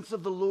presence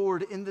of the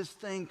Lord in this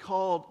thing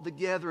called the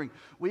gathering.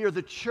 We are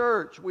the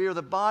church. We are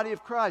the body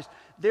of Christ.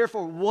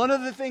 Therefore, one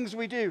of the things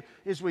we do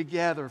is we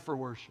gather for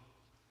worship.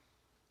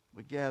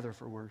 We gather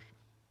for worship.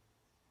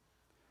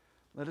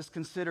 Let us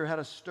consider how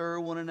to stir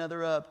one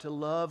another up to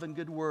love and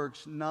good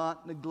works,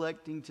 not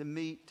neglecting to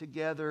meet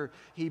together.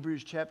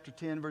 Hebrews chapter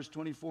 10, verse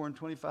 24 and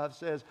 25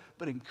 says,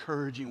 but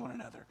encouraging one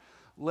another.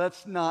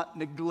 Let's not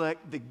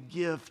neglect the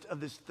gift of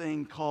this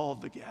thing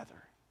called the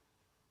gathering.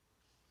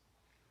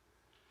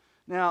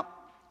 Now,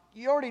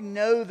 you already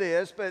know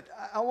this, but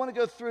I want to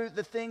go through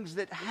the things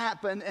that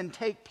happen and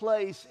take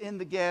place in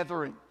the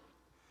gathering.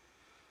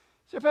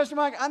 So, Pastor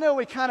Mike, I know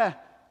we kind of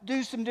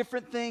do some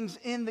different things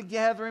in the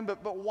gathering,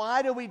 but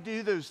why do we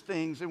do those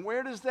things? And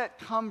where does that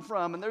come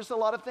from? And there's a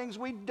lot of things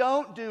we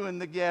don't do in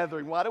the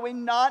gathering. Why do we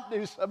not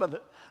do some of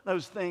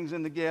those things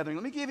in the gathering?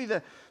 Let me give you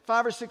the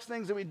 5 or 6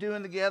 things that we do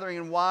in the gathering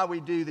and why we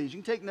do these.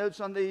 You can take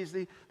notes on these.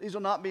 These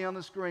will not be on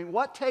the screen.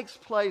 What takes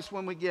place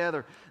when we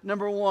gather?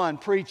 Number 1,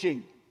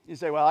 preaching. You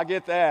say, well, I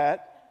get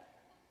that.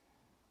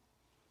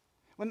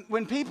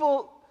 When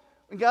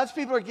God's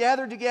people are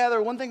gathered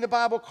together, one thing the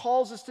Bible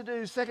calls us to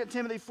do, 2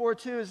 Timothy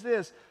 4:2 is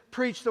this: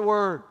 preach the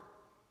word.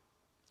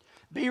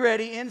 Be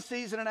ready in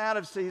season and out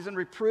of season.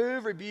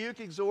 Reprove,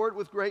 rebuke, exhort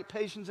with great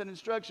patience and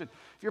instruction.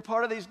 If you're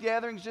part of these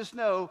gatherings, just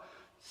know,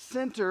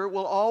 center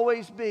will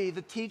always be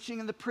the teaching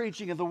and the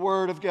preaching of the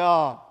Word of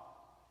God.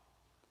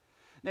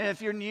 Now,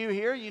 if you're new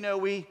here, you know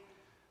we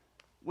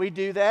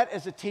do that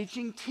as a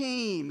teaching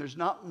team. There's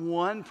not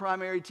one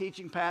primary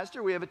teaching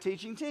pastor. We have a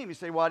teaching team. You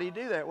say, why do you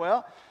do that?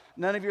 Well,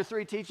 none of your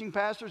 3 teaching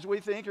pastors,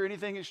 we think, are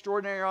anything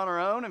extraordinary on our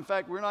own. In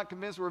fact, we're not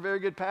convinced we're very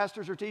good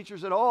pastors or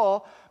teachers at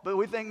all, but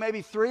we think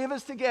maybe 3 of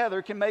us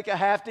together can make a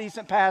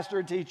half-decent pastor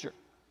and teacher.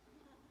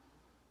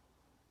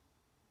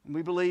 And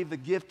we believe the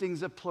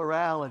giftings of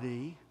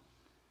plurality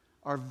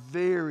are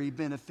very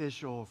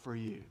beneficial for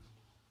you.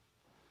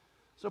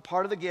 So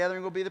part of the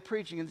gathering will be the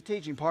preaching and the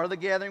teaching. Part of the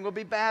gathering will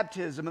be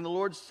baptism and the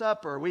Lord's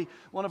Supper.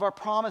 One of our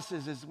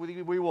promises is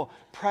we will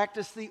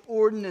practice the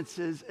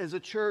ordinances as a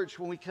church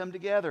when we come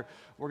together.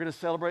 We're going to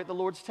celebrate the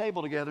Lord's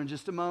table together in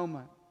just a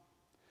moment.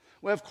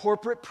 We have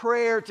corporate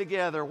prayer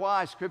together.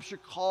 Why? Scripture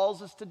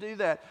calls us to do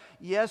that.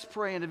 Yes,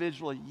 pray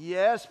individually.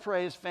 Yes,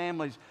 pray as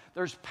families.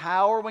 There's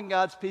power when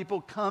God's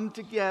people come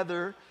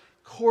together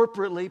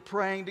corporately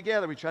praying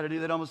together. We try to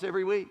do that almost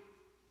every week.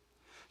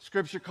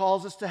 Scripture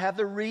calls us to have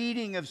the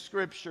reading of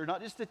Scripture,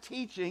 not just the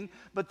teaching,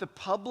 but the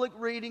public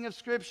reading of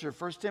Scripture.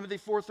 1 Timothy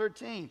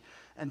 4:13,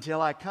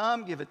 until I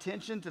come, give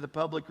attention to the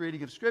public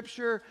reading of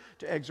Scripture,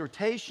 to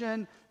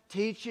exhortation,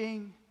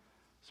 teaching.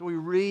 So we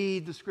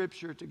read the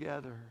Scripture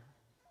together.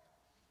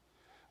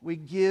 We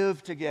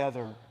give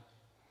together.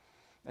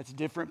 That's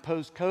different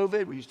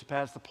post-COVID. We used to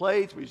pass the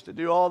plates. We used to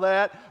do all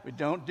that. We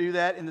don't do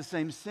that in the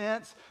same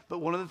sense. But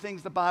one of the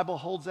things the Bible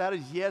holds out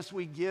is, yes,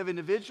 we give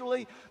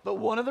individually. But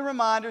one of the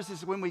reminders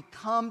is when we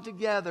come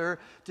together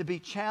to be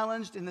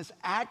challenged in this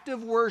act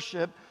of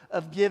worship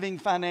of giving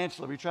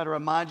financially. We try to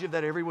remind you of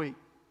that every week.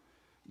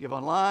 Give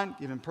online,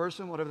 give in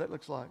person, whatever that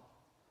looks like.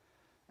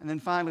 And then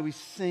finally, we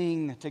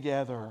sing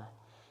together.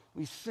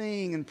 We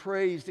sing and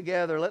praise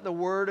together. Let the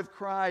word of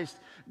Christ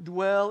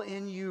dwell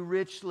in you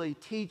richly,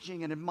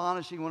 teaching and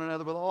admonishing one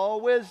another with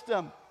all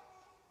wisdom.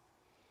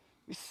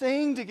 We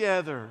sing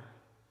together.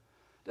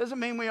 Doesn't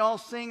mean we all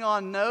sing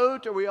on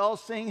note or we all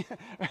sing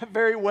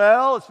very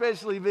well,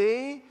 especially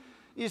me.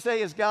 You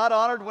say, is God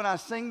honored when I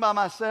sing by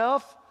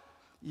myself?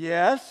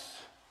 Yes.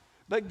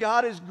 But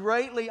God is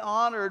greatly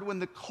honored when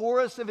the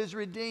chorus of His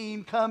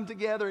redeemed come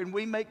together and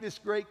we make this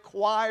great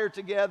choir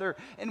together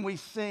and we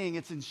sing.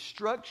 It's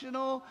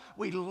instructional.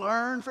 We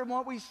learn from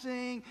what we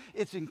sing.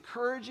 It's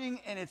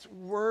encouraging and it's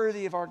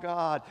worthy of our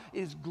God.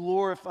 It is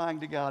glorifying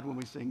to God when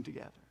we sing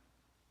together.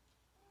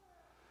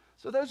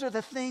 So those are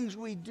the things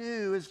we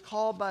do as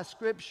called by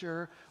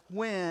Scripture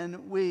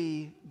when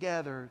we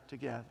gather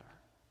together.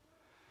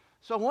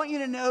 So I want you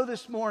to know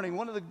this morning,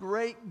 one of the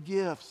great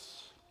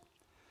gifts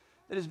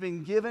that has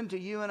been given to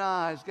you and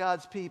I as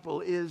God's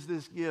people is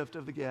this gift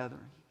of the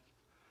gathering.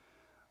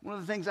 One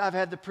of the things I've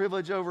had the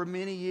privilege over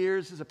many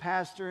years as a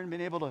pastor and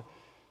been able to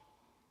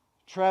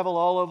travel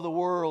all over the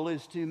world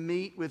is to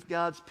meet with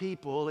God's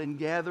people in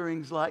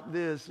gatherings like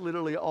this,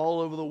 literally all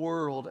over the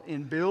world,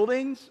 in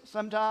buildings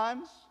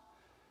sometimes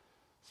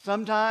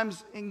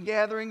in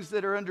gatherings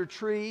that are under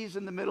trees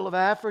in the middle of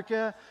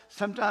Africa,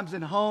 sometimes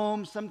in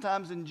homes,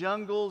 sometimes in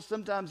jungles,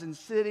 sometimes in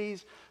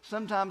cities,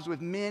 sometimes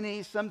with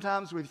many,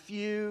 sometimes with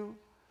few.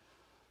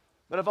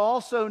 But I've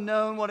also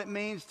known what it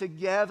means to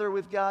gather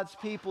with God's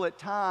people at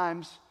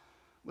times.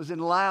 Was in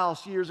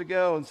Laos years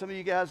ago, and some of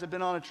you guys have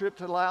been on a trip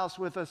to Laos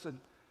with us and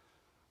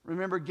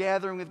remember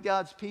gathering with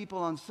God's people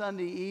on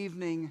Sunday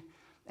evening,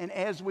 and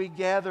as we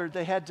gathered,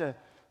 they had to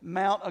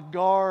mount a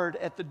guard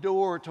at the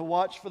door to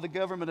watch for the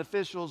government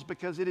officials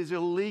because it is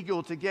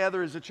illegal to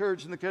gather as a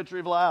church in the country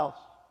of Laos.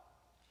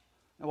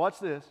 Now watch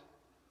this.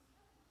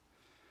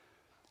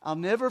 I'll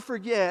never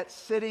forget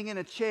sitting in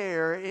a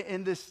chair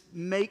in this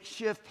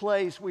makeshift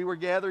place we were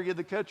gathering in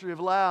the country of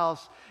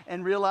Laos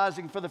and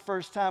realizing for the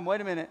first time,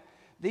 wait a minute,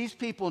 these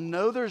people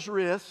know there's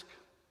risk.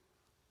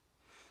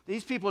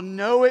 These people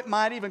know it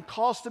might even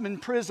cost them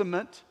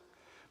imprisonment.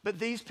 But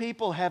these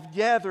people have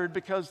gathered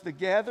because the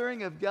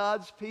gathering of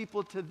God's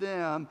people to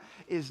them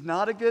is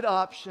not a good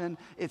option.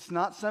 It's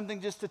not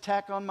something just to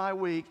tack on my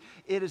week.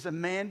 It is a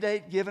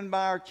mandate given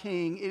by our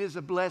King. It is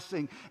a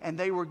blessing. And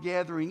they were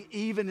gathering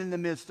even in the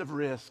midst of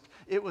risk.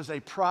 It was a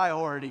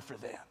priority for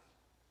them.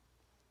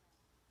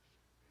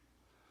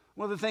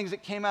 One of the things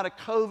that came out of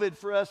COVID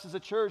for us as a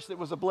church that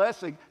was a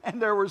blessing,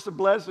 and there were some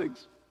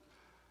blessings,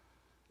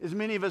 is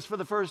many of us for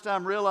the first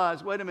time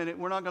realized, wait a minute,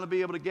 we're not going to be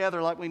able to gather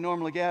like we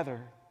normally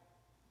gather.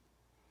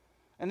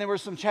 And there were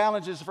some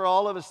challenges for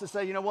all of us to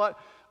say, you know what,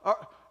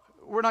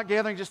 we're not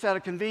gathering just out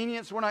of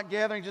convenience. We're not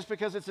gathering just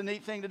because it's a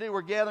neat thing to do.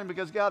 We're gathering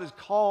because God has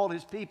called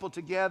His people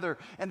together,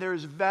 and there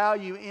is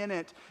value in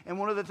it. And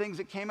one of the things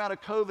that came out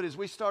of COVID is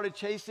we started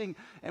chasing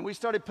and we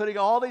started putting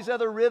all these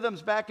other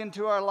rhythms back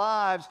into our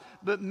lives,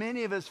 but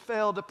many of us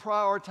failed to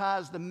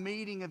prioritize the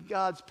meeting of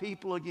God's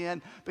people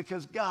again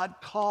because God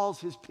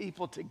calls His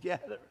people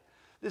together.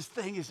 This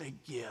thing is a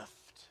gift.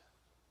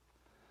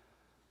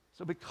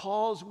 So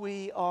because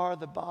we are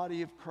the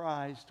body of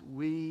Christ,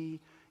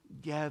 we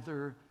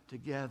gather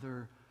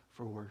together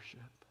for worship.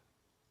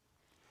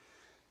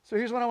 So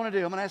here's what I want to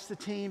do. I'm going to ask the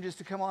team just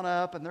to come on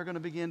up, and they're going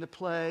to begin to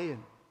play.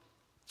 And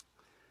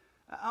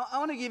I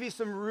want to give you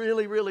some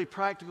really, really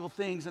practical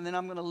things, and then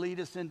I'm going to lead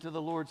us into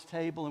the Lord's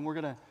table, and we're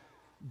going to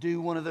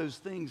do one of those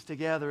things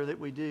together that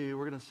we do.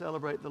 We're going to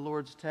celebrate the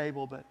Lord's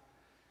table, but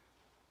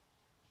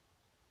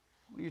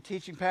one of your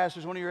teaching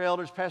pastors, one of your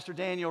elders, Pastor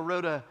Daniel,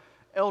 wrote a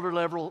elder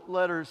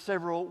letter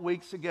several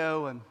weeks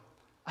ago, and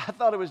I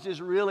thought it was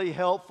just really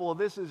helpful.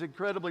 This is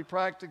incredibly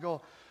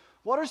practical.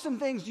 What are some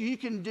things you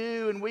can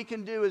do and we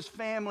can do as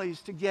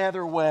families to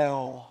gather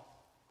well?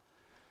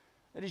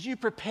 That as you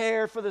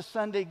prepare for the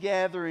Sunday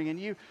gathering and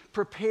you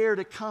prepare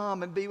to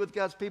come and be with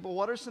God's people,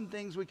 what are some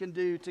things we can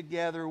do to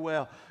gather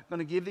well? I'm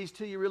going to give these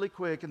to you really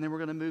quick, and then we're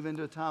going to move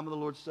into a time of the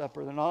Lord's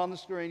Supper. They're not on the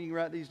screen. You can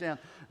write these down.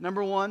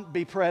 Number one,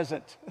 be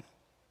present.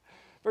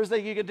 First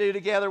thing you can do to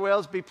gather well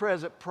is be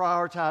present.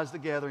 Prioritize the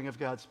gathering of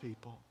God's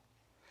people.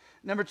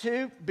 Number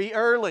two, be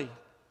early.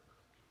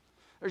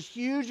 There's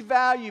huge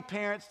value,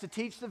 parents, to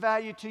teach the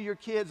value to your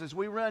kids as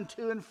we run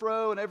to and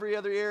fro in every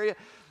other area.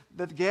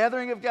 The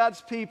gathering of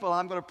God's people,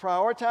 I'm going to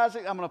prioritize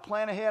it. I'm going to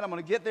plan ahead. I'm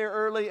going to get there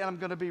early, and I'm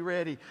going to be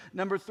ready.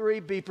 Number three,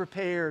 be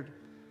prepared.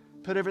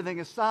 Put everything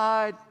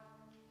aside.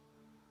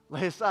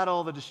 Lay aside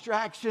all the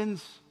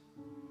distractions.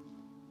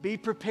 Be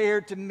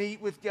prepared to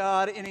meet with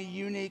God in a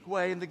unique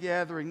way in the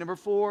gathering. Number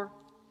four,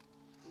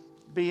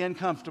 be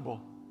uncomfortable.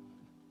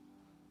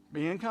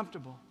 Be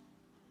uncomfortable.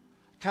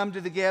 Come to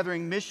the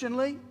gathering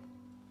missionally.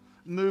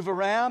 Move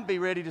around. Be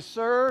ready to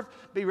serve.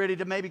 Be ready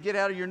to maybe get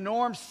out of your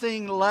norm.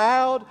 Sing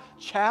loud.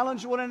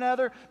 Challenge one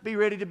another. Be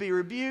ready to be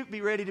rebuked.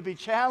 Be ready to be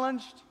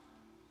challenged.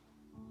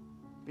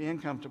 Be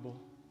uncomfortable.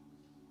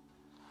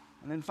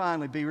 And then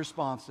finally, be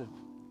responsive.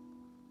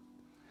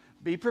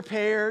 Be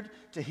prepared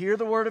to hear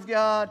the Word of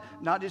God,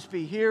 not just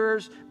be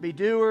hearers, be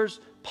doers,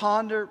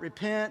 ponder,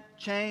 repent,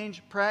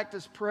 change,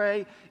 practice,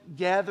 pray,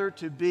 gather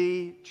to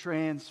be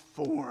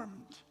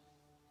transformed.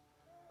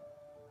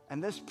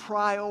 And let's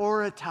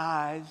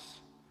prioritize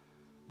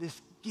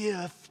this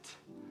gift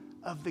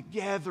of the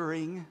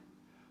gathering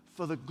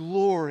for the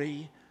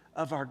glory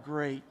of our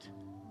great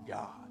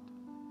God.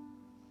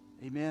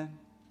 Amen.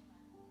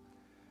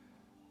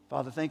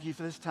 Father, thank you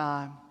for this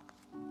time.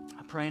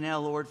 I pray now,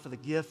 Lord, for the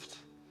gift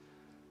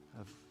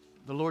of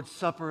the Lord's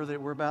Supper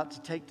that we're about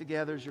to take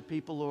together as your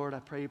people, Lord. I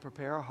pray you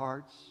prepare our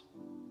hearts.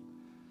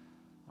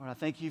 Lord, I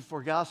thank you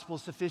for gospel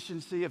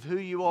sufficiency of who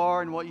you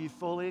are and what you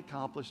fully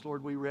accomplished.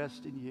 Lord, we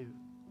rest in you.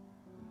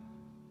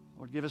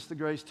 Lord, give us the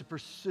grace to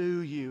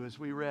pursue you as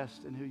we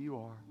rest in who you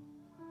are.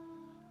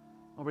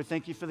 Lord, we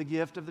thank you for the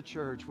gift of the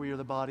church. We are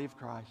the body of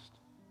Christ.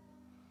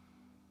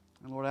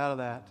 And Lord, out of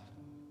that,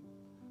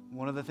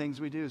 one of the things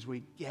we do is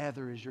we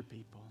gather as your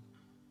people.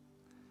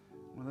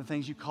 One of the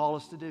things you call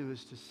us to do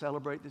is to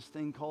celebrate this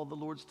thing called the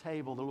Lord's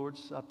table, the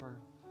Lord's Supper.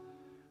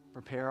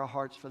 Prepare our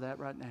hearts for that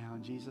right now.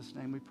 In Jesus'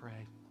 name we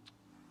pray.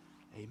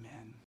 Amen.